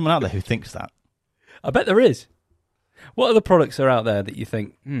there's going to be someone out there who thinks that? I bet there is. What other products are out there that you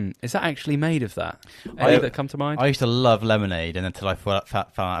think, is that actually made of that? Any that come to mind? I used to love lemonade, and until I found out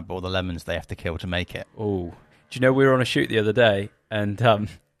about all the lemons they have to kill to make it. Oh, do you know we were on a shoot the other day, and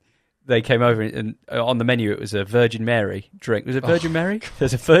they came over and on the menu it was a Virgin Mary drink. Was it Virgin Mary?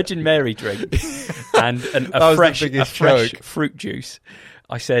 There's a Virgin Mary drink and a fresh fruit juice.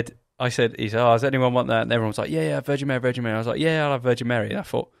 I said, he said, does anyone want that? And everyone was like, yeah, Virgin Mary, Virgin Mary. I was like, yeah, I'll have Virgin Mary. And I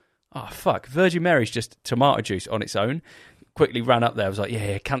thought, oh, fuck, Virgin Mary's just tomato juice on its own. Quickly ran up there. I was like,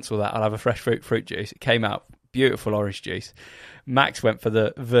 yeah, cancel that. I'll have a fresh fruit juice. It came out, beautiful orange juice. Max went for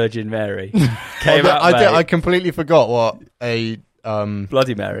the Virgin Mary. I completely forgot what a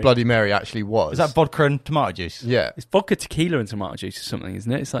Bloody Mary. Bloody Mary actually was. Is that vodka and tomato juice? Yeah. It's vodka, tequila, and tomato juice or something,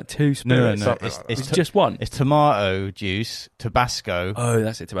 isn't it? It's like two No, spirits. it's just one. It's tomato juice, Tabasco,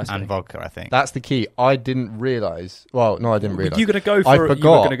 That's it, Tabasco. and vodka, I think. That's the key. I didn't realise. Well, no, I didn't realise. You were going to go for? You were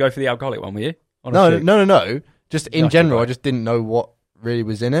going to go for the alcoholic one, were you? No. Just in That's general, right. I just didn't know what really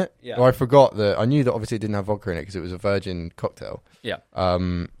was in it. Yeah. Or I forgot that. I knew that obviously it didn't have vodka in it because it was a virgin cocktail. Yeah.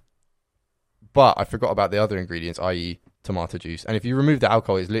 But I forgot about the other ingredients, i.e. tomato juice. And if you remove the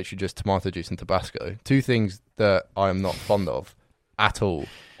alcohol, it's literally just tomato juice and Tabasco. Two things that I am not fond of at all.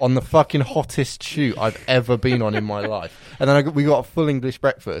 On the fucking hottest shoot I've ever been on in my life. And then we got a full English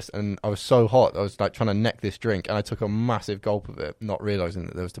breakfast and I was so hot. I was like trying to neck this drink and I took a massive gulp of it, not realising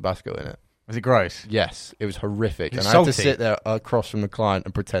that there was Tabasco in it. Was it gross? Yes, it was horrific. It's and I had to salty. sit there across from the client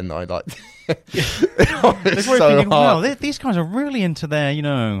and pretend that I liked it. They're It's probably so thinking, hard. wow, these guys are really into their,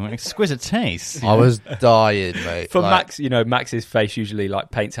 exquisite taste. I was dying, mate. For Like, Max, Max's face usually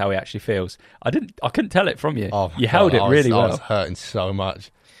like paints how he actually feels. I couldn't tell it from you. oh my You held God, it really I well. was hurting so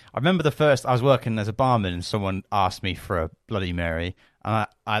much. I remember I was working as a barman and someone asked me for a Bloody Mary. And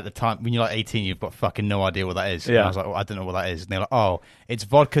at the time, when you're like 18, you've got fucking no idea what that is. And Yeah. I was like, well, I don't know what that is. And they're like, oh, it's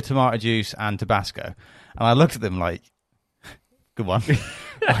vodka, tomato juice, and Tabasco. And I looked at them like, good one.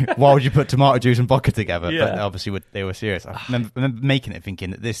 Like, why would you put tomato juice and vodka together? Yeah. But obviously, they were serious. I remember making it thinking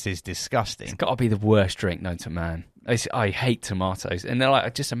that this is disgusting. It's got to be the worst drink known to man. I hate tomatoes, and they're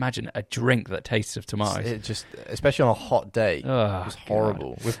like, just imagine a drink that tastes of tomatoes. It just, especially on a hot day, Oh, it was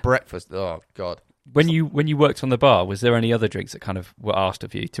horrible. With breakfast, oh God. When you worked on the bar, was there any other drinks that kind of were asked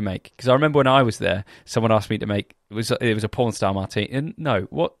of you to make? Because I remember when I was there, someone asked me to make it was a porn star martini. And no,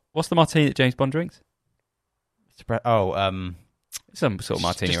 what's the martini that James Bond drinks? Some sort of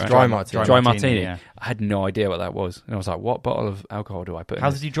martini, just right? dry martini. Dry martini. Yeah. I had no idea what that was, and I was like, "What bottle of alcohol do I put in?" How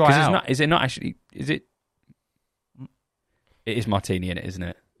it? did you dry it 'Cause out? Is it not actually? Is it? It is martini in it, isn't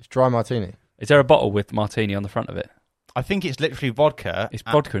it? It's dry martini. Is there a bottle with martini on the front of it? I think it's literally vodka. It's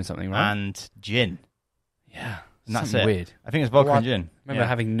vodka and something, right? And gin. Yeah, And that's something it. weird. I think it's vodka What? and gin. I remember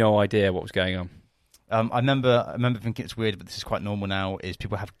having no idea what was going on. I remember thinking it's weird, but this is quite normal now, is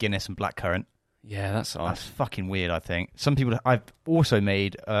people have Guinness and blackcurrant. Yeah, that's odd. That's fucking weird, I think. Some people... I've also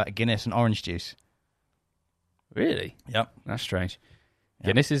made Guinness and orange juice. Really? Yep. That's strange. Yeah.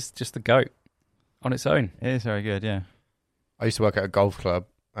 Guinness is just the goat on its own. It is very good, yeah. I used to work at a golf club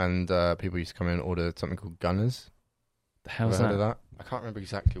and people used to come in and order something called Gunners. The hell's Ever heard that? of that? I can't remember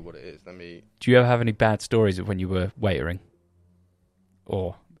exactly what it is. Do you ever have any bad stories of when you were waitering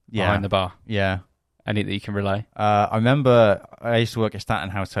or behind the bar? Yeah. Any that you can relay? I remember I used to work at Stanton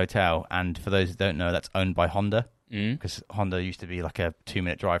House Hotel, and for those who don't know, that's owned by Honda, because Honda used to be like a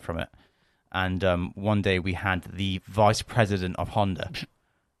 2-minute drive from it. And one day we had the vice president of Honda,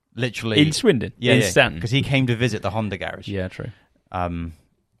 literally... In Swindon? In Stanton? Because he came to visit the Honda garage. Yeah, true. And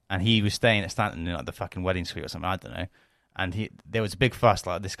he was staying at Stanton in like the fucking wedding suite or something, I don't know. And there was a big fuss,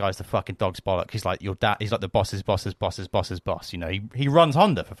 like, this guy's the fucking dog's bollock. He's like your dad. He's like the boss's boss's boss's boss's boss. You know, he runs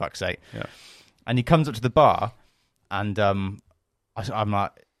Honda, for fuck's sake. Yeah. And he comes up to the bar, and I'm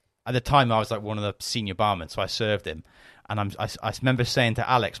like, at the time I was like one of the senior barmen, so I served him. And I remember saying to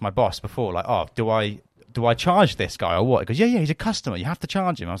Alex, my boss, before, like, oh, do I charge this guy or what? He goes, yeah, he's a customer. You have to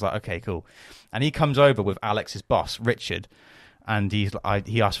charge him. I was like, okay, cool. And he comes over with Alex's boss, Richard, and he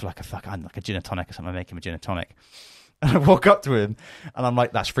asked for like a gin and tonic or something. I make him a gin and tonic. And I walk up to him, and I'm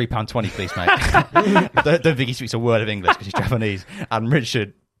like, that's £3.20, please, mate. don't think he speaks a word of English because he's Japanese. And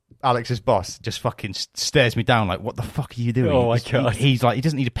Richard, Alex's boss, just fucking stares me down like, what the fuck are you doing? Oh, my God. He's like, he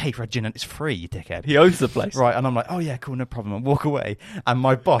doesn't need to pay for a gin, and it's free, you dickhead. He owns the place. Right, and I'm like, oh yeah, cool, no problem. I walk away, and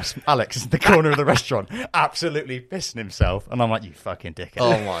my boss, Alex, is in the corner of the restaurant, absolutely pissing himself. And I'm like, you fucking dickhead.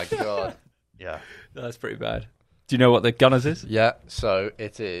 Oh my God. Yeah. That's pretty bad. Do you know what the Gunners is? Yeah, so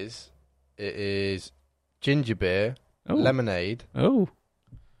it is ginger beer, Oh. lemonade, Oh.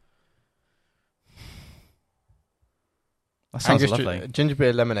 That sounds lovely. ginger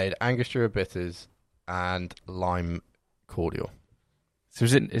beer, lemonade, Angostura bitters, and lime cordial. So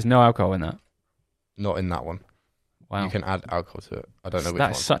is no alcohol in that? Not in that one. Wow. You can add alcohol to it. I don't know which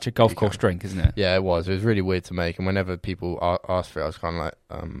That's one. such a golf You course can. drink, isn't it? Yeah, it was. It was really weird to make. And whenever people asked for it, I was kind of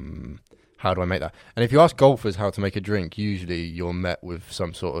like, how do I make that? And if you ask golfers how to make a drink, usually you're met with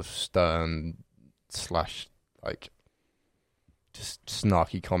some sort of stern / like just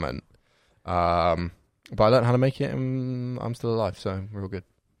snarky comment. But I learned how to make it, and I'm still alive, so we're all good.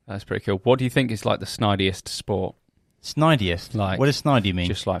 That's pretty cool. What do you think is like the snidiest sport? Snidiest? Like, what does snidey mean?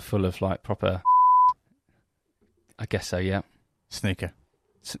 Just like full of like proper. I guess so. Yeah. Snooker.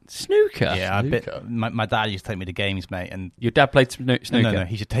 Snooker. Yeah, Snooker? my dad used to take me to games, mate, and Your dad played snooker. no,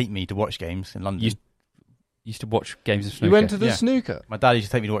 he should take me to watch games in London. You used to watch games of snooker. You went to the Yeah. snooker? My dad used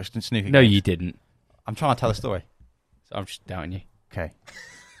to take me to watch snooker. No, games. you didn't. I'm trying to tell a story. So I'm just doubting you. Okay.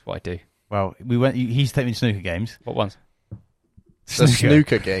 That's what I do. Well, we went. He used to take me to snooker games. What ones? The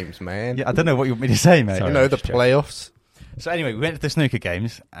snooker games, man. Yeah, I don't know what you want me to say, mate. Sorry. You know, the just joking. playoffs. So anyway, we went to the snooker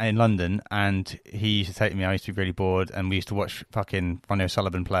games in London, and he used to take me. I used to be really bored, and we used to watch fucking Ronnie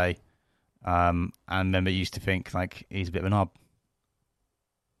O'Sullivan play. And remember, used to think like he's a bit of a knob.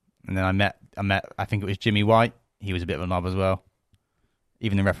 And then I met. I think it was Jimmy White. He was a bit of a knob as well.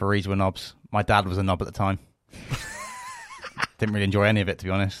 Even the referees were knobs. My dad was a knob at the time. Didn't really enjoy any of it, to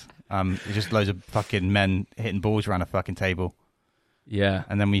be honest. It was just loads of fucking men hitting balls around a fucking table. Yeah.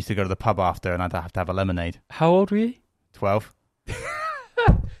 And then we used to go to the pub after, and I'd have to have a lemonade. How old were you? 12.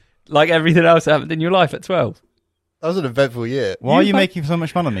 Like everything else that happened in your life at 12. That was an eventful year. Why are you had- making so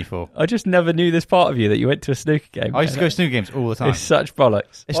much fun of me for? I just never knew this part of you that you went to a snooker game. I used to go to snooker games all the time. It's such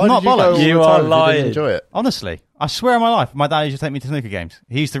bollocks. It's Why not did you go all bollocks. the You time are if you lying. didn't enjoy it. Honestly, I swear on my life, my dad used to take me to snooker games.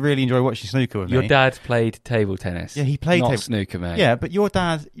 He used to really enjoy watching snooker with Your me. dad played table tennis. Yeah, he played not table- snooker, mate. Yeah, but your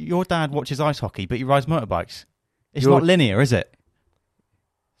dad watches ice hockey, but he rides motorbikes. It's Your- not linear, is it?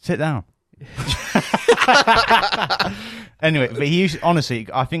 Sit down. Anyway, but he used, honestly,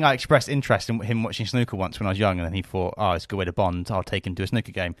 I think I expressed interest in him watching snooker once when I was young, and then he thought, oh, it's a good way to bond. I'll take him to a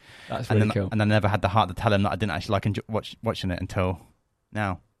snooker game. That's And really then, cool. and I never had the heart to tell him that I didn't actually like watching it until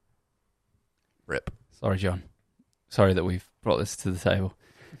now. Rip. Sorry, John. Sorry that we've brought this to the table.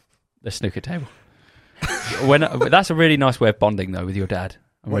 The snooker table. That's a really nice way of bonding, though, with your dad.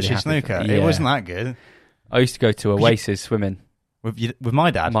 I'm really Watching happy for snooker, that. it Yeah. wasn't that good. I used to go to Oasis swimming. With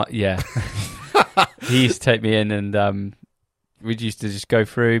my dad? Yeah. He used to take me in, and we used to just go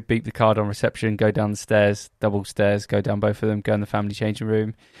through, beep the card on reception, go down the stairs, double stairs, go down both of them, go in the family changing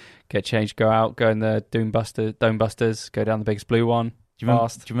room, get changed, go out, go in the Dome Busters, go down the biggest blue one. Do you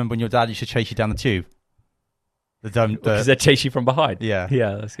fast. remember when your dad used to chase you down the tube? Because they'd chase you from behind. Yeah.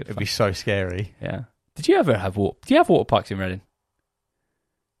 Yeah, that's good. It'd fun. be so scary. Yeah. Did you ever have water? Do you have water parks in Reading?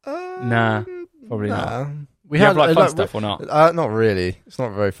 Nah, probably not. We Do you have had like fun stuff or not? Not really. It's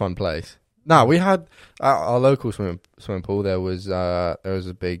not a very fun place. No, we had at our local swimming pool. There was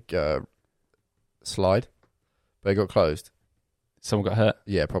a big slide, but it got closed. Someone got hurt.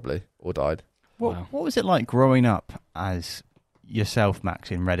 Yeah, probably or died. Wow. What was it like growing up as yourself,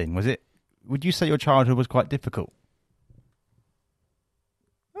 Max, in Reading? Would you say your childhood was quite difficult?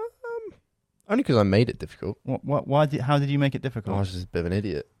 Only because I made it difficult. How did you make it I difficult? was just a bit of an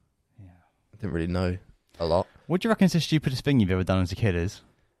idiot. Yeah. I didn't really know a lot. What do you reckon is the stupidest thing you've ever done as a kid is?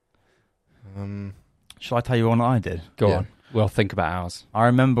 Shall I tell you one that I did? Go Yeah. on. We'll think about ours. I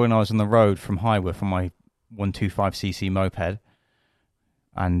remember when I was on the road from Highworth on my 125cc moped,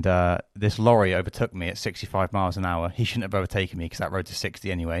 and this lorry overtook me at 65 miles an hour. He shouldn't have overtaken me because that road's a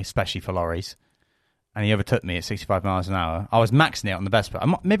 60 anyway, especially for lorries. And he overtook me at 65 miles an hour. I was maxing it on the best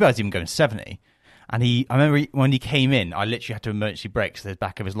part. Maybe I was even going 70. And I remember when he came in, I literally had to emergency brake so the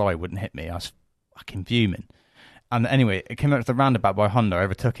back of his lorry wouldn't hit me. I was fucking fuming. And anyway, it came up to the roundabout by Honda, I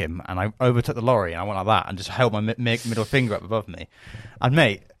overtook him, and I overtook the lorry, and I went like that, and just held my middle finger up above me. And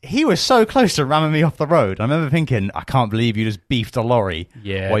mate, he was so close to ramming me off the road. I remember thinking, I can't believe you just beefed a lorry.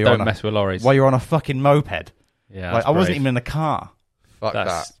 Yeah, while you're don't on mess with lorries. While you're on a fucking moped. Yeah, Like, that's I wasn't brave. even in the car. Fuck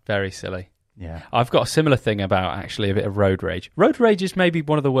That's that. very silly. Yeah. I've got a similar thing about actually a bit of road rage. Road rage is maybe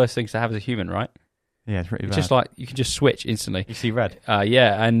one of the worst things to have as a human, right? Yeah, it's pretty It's bad. just like you can just switch instantly. you see red.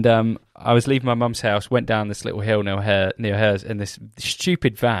 Yeah, and I was leaving my mum's house, went down this little hill near hers, and this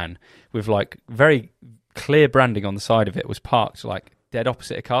stupid van with like very clear branding on the side of it was parked like dead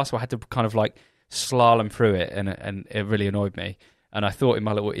opposite a car, so I had to kind of like slalom through it, and it really annoyed me. And I thought in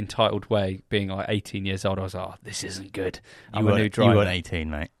my little entitled way, being like 18 years old, I was like, oh, this isn't good. I'm a new driver. You weren't 18,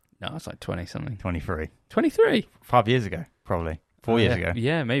 mate. No, I was like 20-something. 23. 23? 5 years ago, probably. 4 years ago.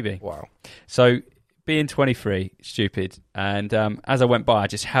 Yeah, maybe. Wow. So being 23, stupid. And as I went by, I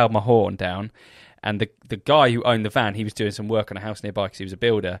just held my horn down. And the guy who owned the van, he was doing some work on a house nearby because he was a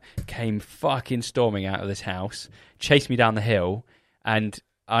builder, came fucking storming out of this house, chased me down the hill. And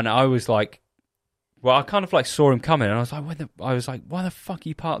I was like, well, I kind of like saw him coming. And I was like, why the fuck are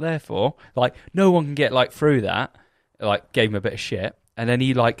you parked there for? Like, no one can get like through that. Like, gave him a bit of shit. And then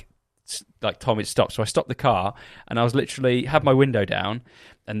he like like told me to stop. So I stopped the car, and I was literally had my window down,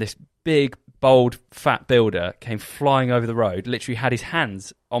 and this big, bold, fat builder came flying over the road. Literally had his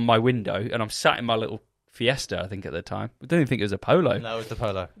hands on my window, and I'm sat in my little Fiesta, I think at the time. I don't even think it was a Polo. No, it was the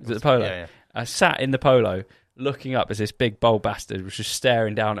Polo. Was it the Polo? Yeah. I sat in the Polo, looking up as this big, bold bastard was just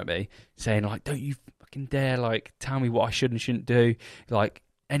staring down at me, saying like, "Don't you fucking dare like tell me what I should and shouldn't do. Like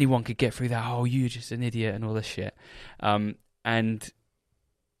anyone could get through that. Oh, you're just an idiot," and all this shit. And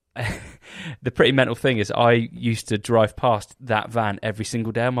the pretty mental thing is, I used to drive past that van every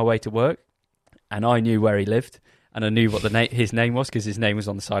single day on my way to work, and I knew where he lived, and I knew what his name was because his name was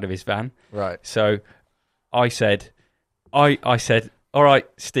on the side of his van. Right. So I said, I said, "All right,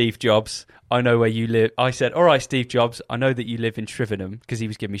 Steve Jobs, I know where you live." I said, "All right, Steve Jobs, I know that you live in Trivenham," because he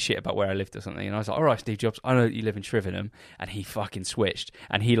was giving me shit about where I lived or something. And I was like, "All right, Steve Jobs, I know that you live in Trivenham." And he fucking switched,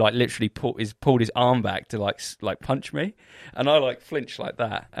 and he like literally pulled his arm back to like punch me, and I like flinched like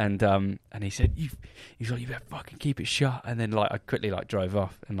that. And he said, "He's like, you better fucking keep it shut." And then like I quickly like drove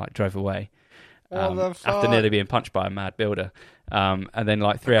off and like drove away. After nearly being punched by a mad builder. And then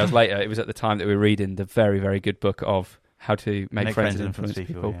like 3 hours later, it was at the time that we were reading the very, very good book of How to Make Friends and Influence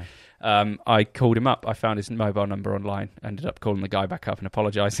People. Yeah. I called him up. I found his mobile number online. Ended up calling the guy back up and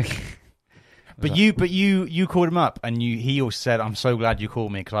apologising. But you called him up, and he also said, "I'm so glad you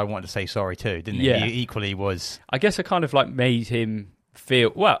called me because I wanted to say sorry too," didn't he? Yeah. He equally was. I guess I kind of like made him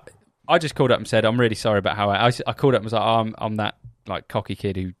feel, well, I just called up and said, "I'm really sorry about how I called up and was like, oh, I'm that like cocky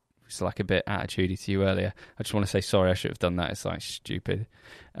kid who was like a bit attitudey to you earlier. I just want to say sorry. I should have done that. It's like stupid."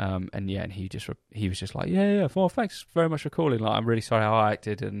 And he was just like, yeah. Well, thanks very much for calling. Like, I'm really sorry how I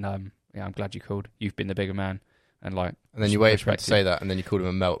acted, and yeah, I'm glad you called. You've been the bigger man, and like. And then you waited for him to say that, and then you called him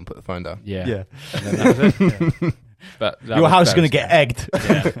a melt and put the phone down. Yeah. And then that was it. Yeah. But Your house is going to get egged.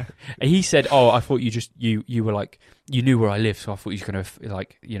 Yeah. And he said, "Oh, I thought you were like, you knew where I lived, so I thought you were going to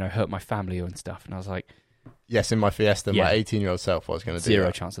like, hurt my family and stuff." And I was like, yes, in my Fiesta, Yeah. my 18-year-old self was going to do zero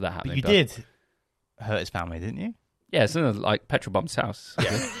that. chance of that happening. But you did hurt his family, didn't you? Yeah, it's like petrol bump's house.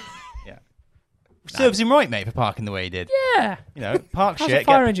 Yeah. Serves him right, mate, for parking the way he did. Yeah. Park How's shit. a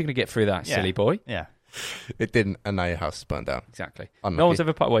fire engine going to get through that, Yeah. silly boy? Yeah. It didn't, and now your house is burnt down. Exactly. Unlucky. No one's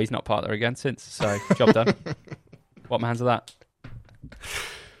ever well, he's not part there again since, so job done. What man's of that?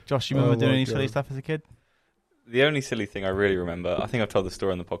 Josh, you remember Oh doing my any silly God. stuff as a kid? The only silly thing I really remember, I think I've told the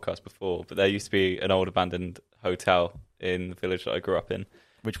story on the podcast before, but there used to be an old abandoned hotel in the village that I grew up in,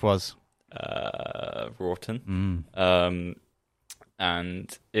 Which was? Rawton.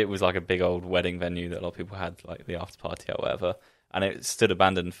 And it was like a big old wedding venue that a lot of people had, like the after party or whatever. And it stood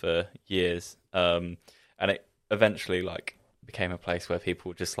abandoned for years. And it eventually like became a place where people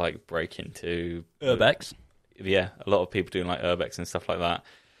would just like break into Urbex. Yeah, a lot of people doing like urbex and stuff like that.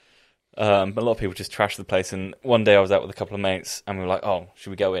 A lot of people just trashed the place. And one day I was out with a couple of mates, and we were like, "Oh, should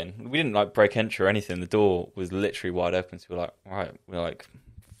we go in?" We didn't like break entry or anything. The door was literally wide open. So we were like, "Right, we're like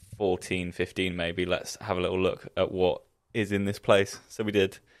 14, 15 maybe. Let's have a little look at what is in this place." So we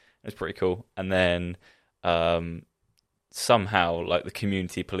did. It was pretty cool. And then somehow, like the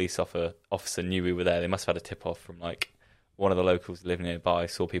community police officer knew we were there. They must have had a tip off from like one of the locals living nearby.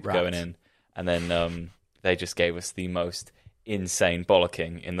 Saw people going in, and then they just gave us the most insane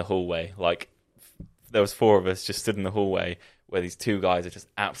bollocking in the hallway. Like there was 4 of us just stood in the hallway where these 2 guys are just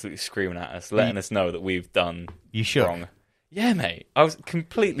absolutely screaming at us, letting us know that we've done wrong. Yeah, mate. I was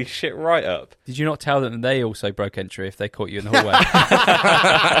completely shit right up. Did you not tell them they also broke entry if they caught you in the hallway?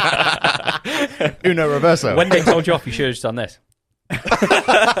 Uno reverso. When they told you off, you should have just done this.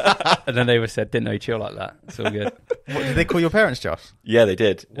 And then they would have said, "Didn't know you chill like that." It's all good. What, did they call your parents, Josh? Yeah, they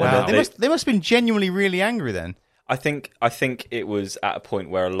did. Wow. They- They must have been genuinely really angry then. I think it was at a point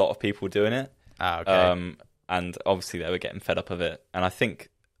where a lot of people were doing it. Okay. And obviously they were getting fed up of it. And I think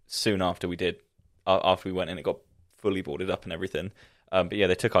soon after we went in, it got fully boarded up and everything. But yeah,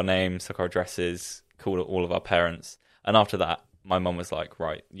 they took our names, took our addresses, called all of our parents. And after that, my mum was like,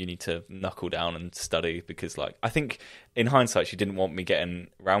 "Right, you need to knuckle down and study," because like, I think in hindsight, she didn't want me getting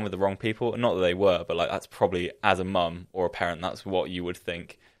around with the wrong people. Not that they were, but like, that's probably as a mum or a parent, that's what you would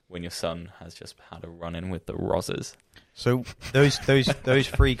think when your son has just had a run-in with the Rozzers. So those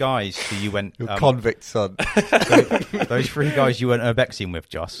 3 guys who you went Your convict son. those 3 guys you went urbexing with,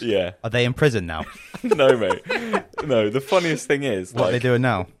 Josh. Yeah. Are they in prison now? No, mate. No, the funniest thing is... What are they doing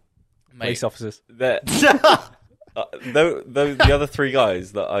now? Police officers. The other 3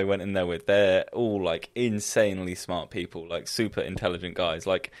 guys that I went in there with, they're all like insanely smart people, like super intelligent guys.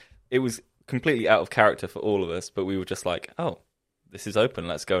 Like it was completely out of character for all of us, but we were just like, "Oh, this is open.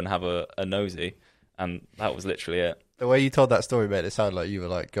 Let's go and have a nosy." and that was literally it. The way you told that story made it sound like you were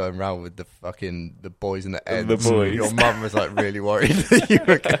like going around with the boys and the ends. The boys. Your mum was like really worried that you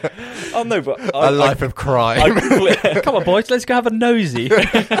were going Oh no, but a life of crime. Come on, boys, let's go have a nosy.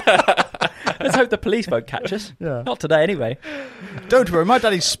 Let's hope the police won't catch us. Yeah. Not today, anyway. Don't worry, my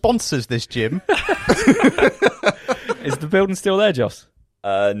daddy sponsors this gym. Is the building still there, Joss?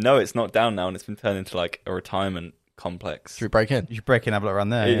 no, it's not down now, and it's been turned into like a retirement complex. Should we break in? You should break in and have a look around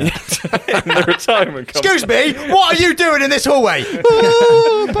there. In Yeah. the retirement complex. Excuse me, what are you doing in this hallway?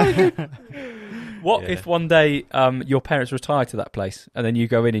 What Yeah. if one day your parents retire to that place and then you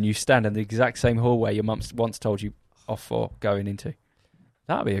go in and you stand in the exact same hallway your mum once told you off for going into?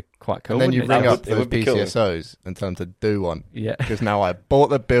 That'd be quite cool. And then you wouldn't ring it? up It those would be cool. PCSOs and tell them to do one. Yeah. Because now I bought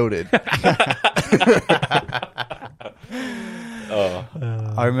the building. Oh,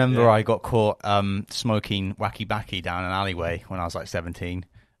 I remember I got caught smoking wacky backy down an alleyway when I was like 17,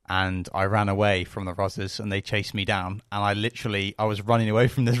 and I ran away from the Rozzers and they chased me down, and I was running away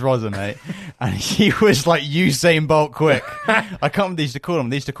from this Rozzer, mate, and he was like Usain Bolt quick. I can't remember what they used to call him.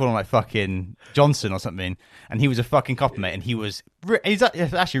 They used to call him like fucking Johnson or something, and he was a fucking copper, mate, and he's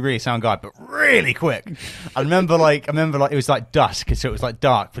actually a really sound guy, but really quick. I remember it was like dusk, so it was like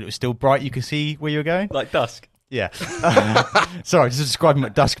dark, but it was still bright. You could see where you were going. Like dusk. Yeah. Sorry, just describing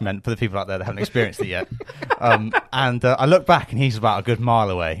what dusk meant for the people out there that haven't experienced it yet. And I look back and he's about a good mile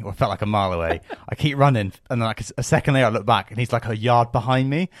away, or felt like a mile away. I keep running, and then like a second later I look back and he's like a yard behind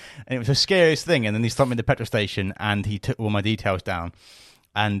me. And it was the scariest thing. And then he stopped me at the petrol station and he took all my details down.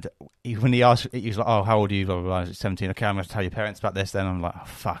 And when he asked, he was like, "Oh, how old are you?" Blah, blah, blah. I was 17. Okay, I'm going to tell your parents about this then. I'm like, "Oh,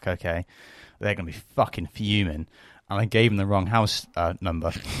 fuck, okay." They're going to be fucking fuming. And I gave them the wrong house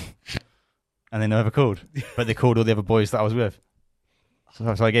number. And they never called, but they called all the other boys that I was with. So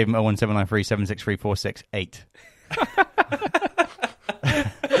I gave them 01793 763 468.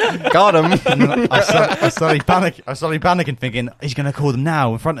 Got him. I started panicking, thinking he's going to call them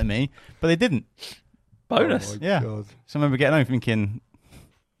now in front of me, but they didn't. Bonus. Yeah. So I remember getting home thinking,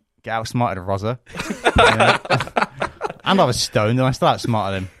 get outsmarted a Rozzer. Yeah. And I was stoned, and I still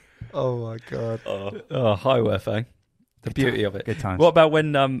outsmarted him. Oh my god. Oh, Highworth, eh? The beauty of it. Good times. What about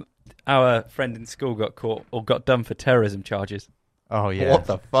when our friend in school got caught or got done for terrorism charges? Oh yeah. What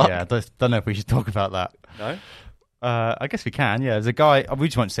the fuck? Yeah, I don't know if we should talk about that. No? I guess we can, yeah. There's a guy, we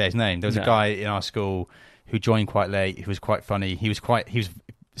just won't say his name. There was No. a guy in our school who joined quite late, who was quite funny. He was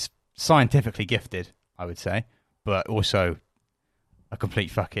scientifically gifted, I would say, but also a complete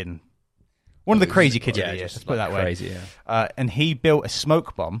fucking... One of the crazy kids of the year, let's put it that way. Crazy, yeah. And he built a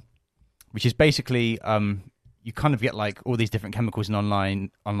smoke bomb, which is basically... you kind of get like all these different chemicals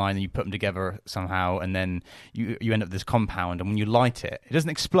online, and you put them together somehow, and then you end up with this compound. And when you light it, it doesn't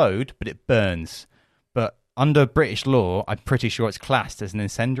explode, but it burns. But under British law, I'm pretty sure it's classed as an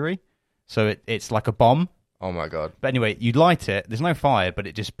incendiary, so it's like a bomb. Oh my god. But anyway, you light it. There's no fire, but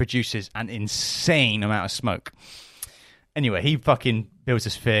it just produces an insane amount of smoke. Anyway, he fucking builds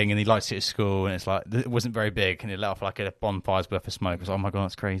this thing and he lights it at school, and it's like, it wasn't very big, and it let off like a bonfire's worth of smoke. I was like, oh my god,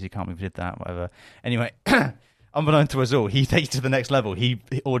 that's crazy, can't believe we did that, whatever. Anyway, unbeknown to us all, he takes it to the next level. He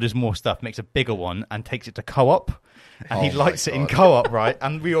orders more stuff, makes a bigger one, and takes it to Co-op, and he lights it in Co-op, right?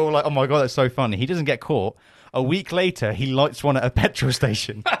 And we all like, oh my god, that's so funny. He doesn't get caught. A week later, he lights one at a petrol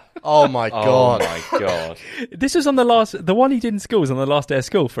station. Oh my god. Oh my god. This was on the one he did in school was on the last day of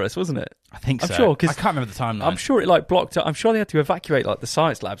school for us, wasn't it? I think I'm so. sure, 'cause I can't remember the timeline. I'm sure it like blocked up. I'm sure they had to evacuate like the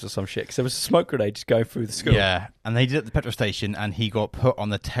science labs or some shit because there was a smoke grenade just going through the school. Yeah, and they did it at the petrol station, and he got put on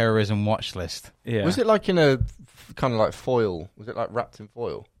the terrorism watch list. Yeah. Was it like in a kind of like foil? Was it like wrapped in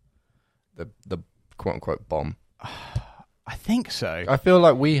foil? The quote unquote bomb. I think so. I feel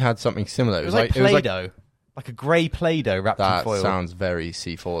like we had something similar. It was like Play-Doh. Like a grey Play-Doh wrapped in That foil. sounds very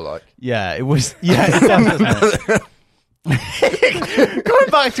C4 like. Yeah, it was. Yeah, it does, doesn't it? Going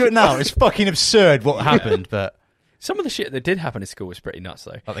back to it now, it's fucking absurd what happened, but Some of the shit that did happen in school was pretty nuts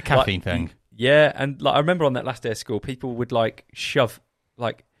though. like the caffeine thing. Yeah, and like I remember on that last day of school, people would like shove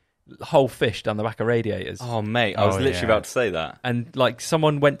like whole fish down the back of radiators. Oh mate, I was literally about to say that. And like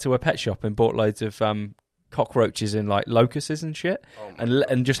someone went to a pet shop and bought loads of cockroaches and like locusts and shit,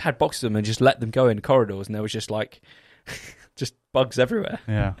 and just had boxes of them and just let them go in corridors, and there was just like just bugs everywhere.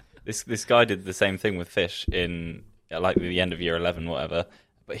 Yeah. This guy did the same thing with fish in like the end of year 11, whatever.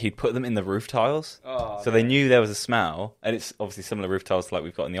 But he'd put them in the roof tiles, so they knew there was a smell. And it's obviously similar roof tiles to like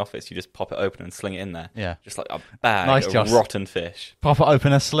we've got in the office. You just pop it open and sling it in there. Yeah. Just like a bag Nice, of Josh. rotten fish. Pop it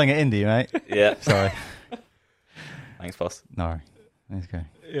open and sling it into you, mate. Yeah. Sorry. Thanks, boss. No. Let's go.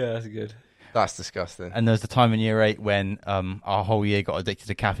 Yeah, that's good. That's disgusting. And there's the time in year 8 when our whole year got addicted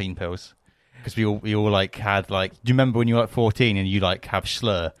to caffeine pills. Because we all like had like, do you remember when you were like 14 and you like have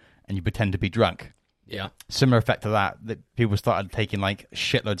slur and you pretend to be drunk? Yeah. Similar effect to that people started taking like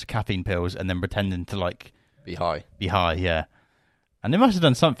shitloads of caffeine pills and then pretending to like Be high. be high, yeah. And they must have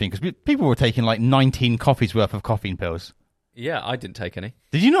done something because people were taking like 19 coffees worth of caffeine pills. Yeah, I didn't take any.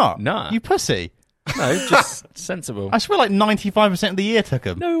 Did you not? Nah. You pussy. No, just sensible. I swear like 95% of the year took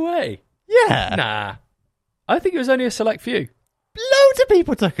them. No way. Yeah. Nah. I think it was only a select few. Loads of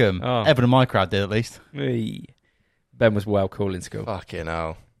people took them. Oh. Evan and my crowd did at least. Wee. Ben was well cool in school. Fucking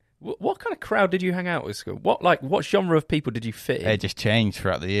hell. What kind of crowd did you hang out with at school? What genre of people did you fit in? It just changed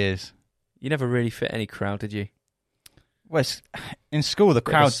throughout the years. You never really fit any crowd, did you? Well, in school, the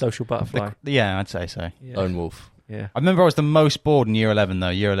Bit of a crowd... social butterfly. Yeah, I'd say so. Yeah. Lone wolf. Yeah. I remember I was the most bored in Year 11,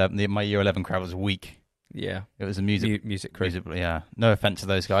 though. My Year 11 crowd was weak. Yeah. It was a music crew. yeah. No offense to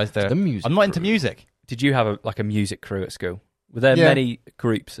those guys. The music I'm not into crew. music. Did you have a music crew at school? Were there Yeah. many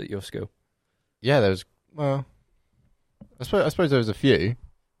groups at your school? Yeah, there was. Well, I suppose there was a few.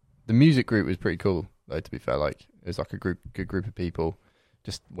 The music group was pretty cool, though. To be fair, like it was like a good group of people.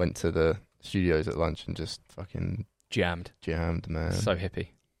 Just went to the studios at lunch and just fucking Jammed. jammed, man. So hippie.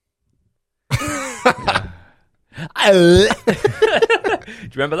 Oh. Do you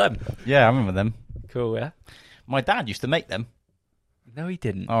remember them? Yeah, I remember them. Cool, yeah. My dad used to make them. No, he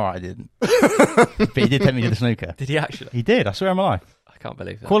didn't. All right, I didn't. But he did take me to the snooker. Did he actually? He did. I swear on my life. I can't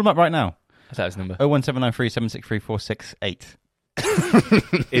believe that. Call him up right now. Is that his number? 01793 763 468.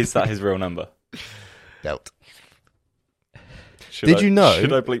 Is that his real number? Dealt. Should Did I- you know-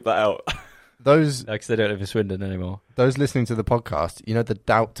 Should I bleep that out? Those No, because they don't live in Swindon anymore. listening to the podcast, you know the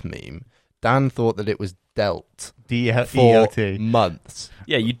doubt meme. Dan thought that it was dealt for DELT. months,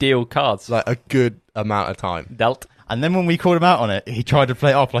 Yeah, you deal cards. like a good amount of time. Dealt. And then when we called him out on it, he tried to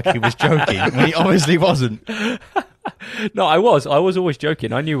play it off like he was joking when he obviously wasn't. No, I was always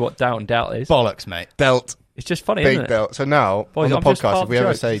joking. I knew what doubt and doubt is. Bollocks, mate. Dealt, It's just funny, big isn't it? dealt. So now Boys, on the I'm just part podcast, of if we the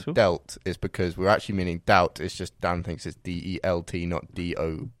ever joke, say that's all. dealt, it's because we're actually meaning doubt. It's just Dan thinks it's DELT, not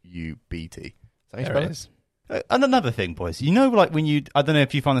DOUBT. Is that how you There spell it it? is. And another thing, boys, you know, like when you, I don't know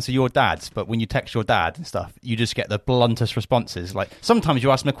if you find this with your dads, but when you text your dad and stuff, you just get the bluntest responses. Like sometimes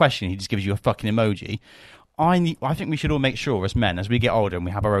you ask him a question, he just gives you a fucking emoji. I think we should all make sure as men, as we get older and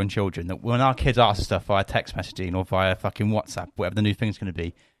we have our own children, that when our kids ask us stuff via text messaging or via fucking WhatsApp, whatever the new thing's going to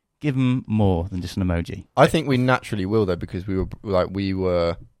be, give them more than just an emoji. I think we naturally will though, because we were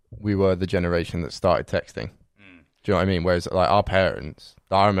the generation that started texting. Do you know what I mean? Whereas like our parents,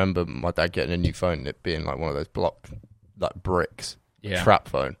 I remember my dad getting a new phone and it being like one of those block, like bricks, Yeah. trap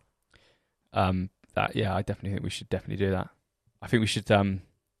phone. I definitely think we should definitely do that. I think we should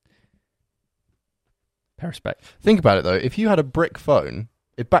pay respect. Think about it though. If you had a brick phone,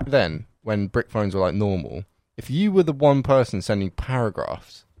 back then when brick phones were like normal, if you were the one person sending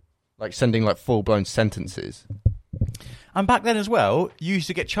paragraphs, like sending like full blown sentences, And back then as well, you used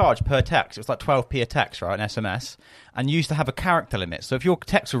to get charged per text. It was like 12p a text, right, an SMS. And you used to have a character limit. So if your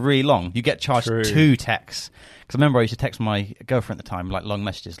texts were really long, you get charged True. 2 texts. Because I remember I used to text my girlfriend at the time, like long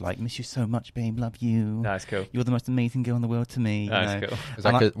messages, like, miss you so much, babe, love you. That's cool. You're the most amazing girl in the world to me. you That's know. cool. was,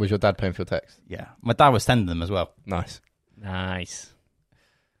 that And 'cause- was your dad paying for your text? Yeah. My dad was sending them as well. Nice. Nice.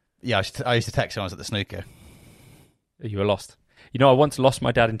 Yeah, I used to text when I was at the snooker. You were lost. You know, I once lost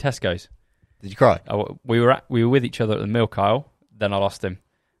my dad in Tesco's. Did you cry? We were with each other at the milk aisle. Then I lost him.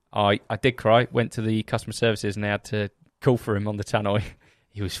 I did cry. Went to the customer services and they had to call for him on the tannoy.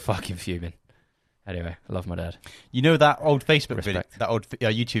 He was fucking fuming. Anyway, I love my dad. You know that old Facebook video, Respect. that old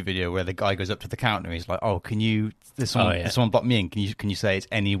YouTube video where the guy goes up to the counter and he's like, "Oh, can you? There's Oh, yeah. someone blocked me in. Can you say it's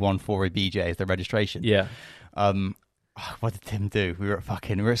NE14BJ as the registration?" Yeah. What did Tim do? We were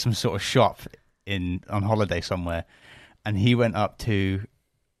at some sort of shop on holiday somewhere, and he went up to.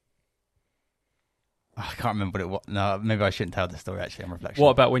 I can't remember what it was. No, maybe I shouldn't tell the story. Actually, on reflection.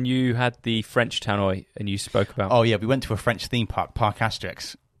 What about when you had the French tannoy and you spoke about Oh yeah, we went to a French theme park, Parc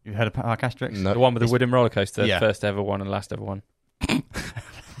Asterix. You heard of Parc Asterix? No. the one with the wooden roller coaster, Yeah. first ever one and last ever one?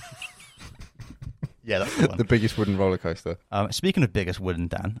 Yeah, that's the one. The biggest wooden roller coaster. Speaking of biggest wooden,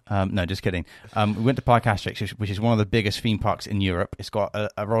 Dan, no, just kidding. We went to Parc Asterix, which is one of the biggest theme parks in Europe. It's got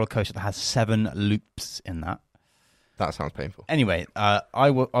a roller coaster that has 7 loops in that. That sounds painful. Anyway, I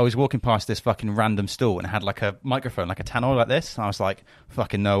was walking past this fucking random stall and it had like a microphone, like a tannoy like this. And I was like,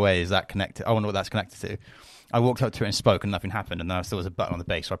 fucking no way is that connected. I wonder what that's connected to. I walked up to it and spoke and nothing happened. And then there was a button on the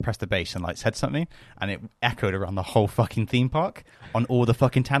bass. So I pressed the bass and like said something. And it echoed around the whole fucking theme park on all the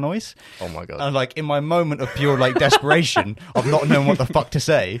fucking tannoys. Oh my god. And like in my moment of pure like desperation of not knowing what the fuck to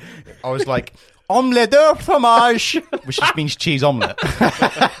say, I was like, omelette de fromage, which just means cheese omelette.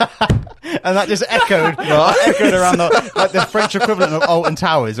 And that just echoed around the French equivalent of Alton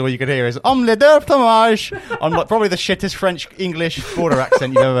Towers. All you could hear is omelette de fromage on probably the shittest French-English border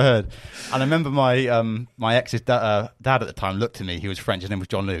accent you've ever heard. And I remember my ex's dad at the time looked at me. He was French. His name was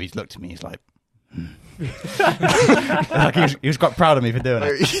John Lou. He looked at me. He's like, like he was quite proud of me for doing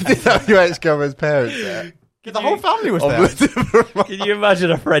it. You did have your ex-girlfriend's parents there. The whole family was there. Can you imagine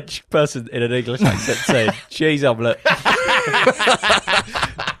a French person in an English accent saying cheese omelette?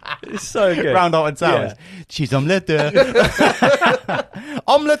 It's so good. Round Alton Towers. Yeah. Cheese omelette.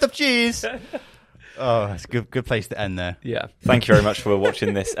 Omelette of cheese. Oh, it's a good place to end there. Yeah. Thank you very much for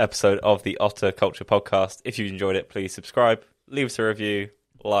watching this episode of the Otter Culture Podcast. If you enjoyed it, please subscribe, leave us a review,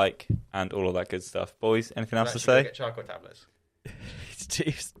 like, and all of that good stuff. Boys, anything else to say? Get charcoal tablets.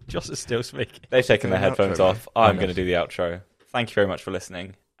 Joss is still speaking. They've taken their headphones outro, off. I'm going to do the outro. Thank you very much for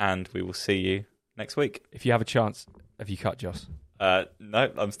listening, and we will see you next week. If you have a chance, have you cut Joss?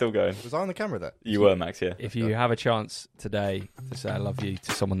 No, I'm still going. Was I on the camera there? You were, Max, yeah. If you have a chance today to say I love you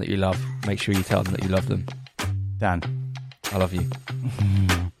to someone that you love, make sure you tell them that you love them. Dan. I love you.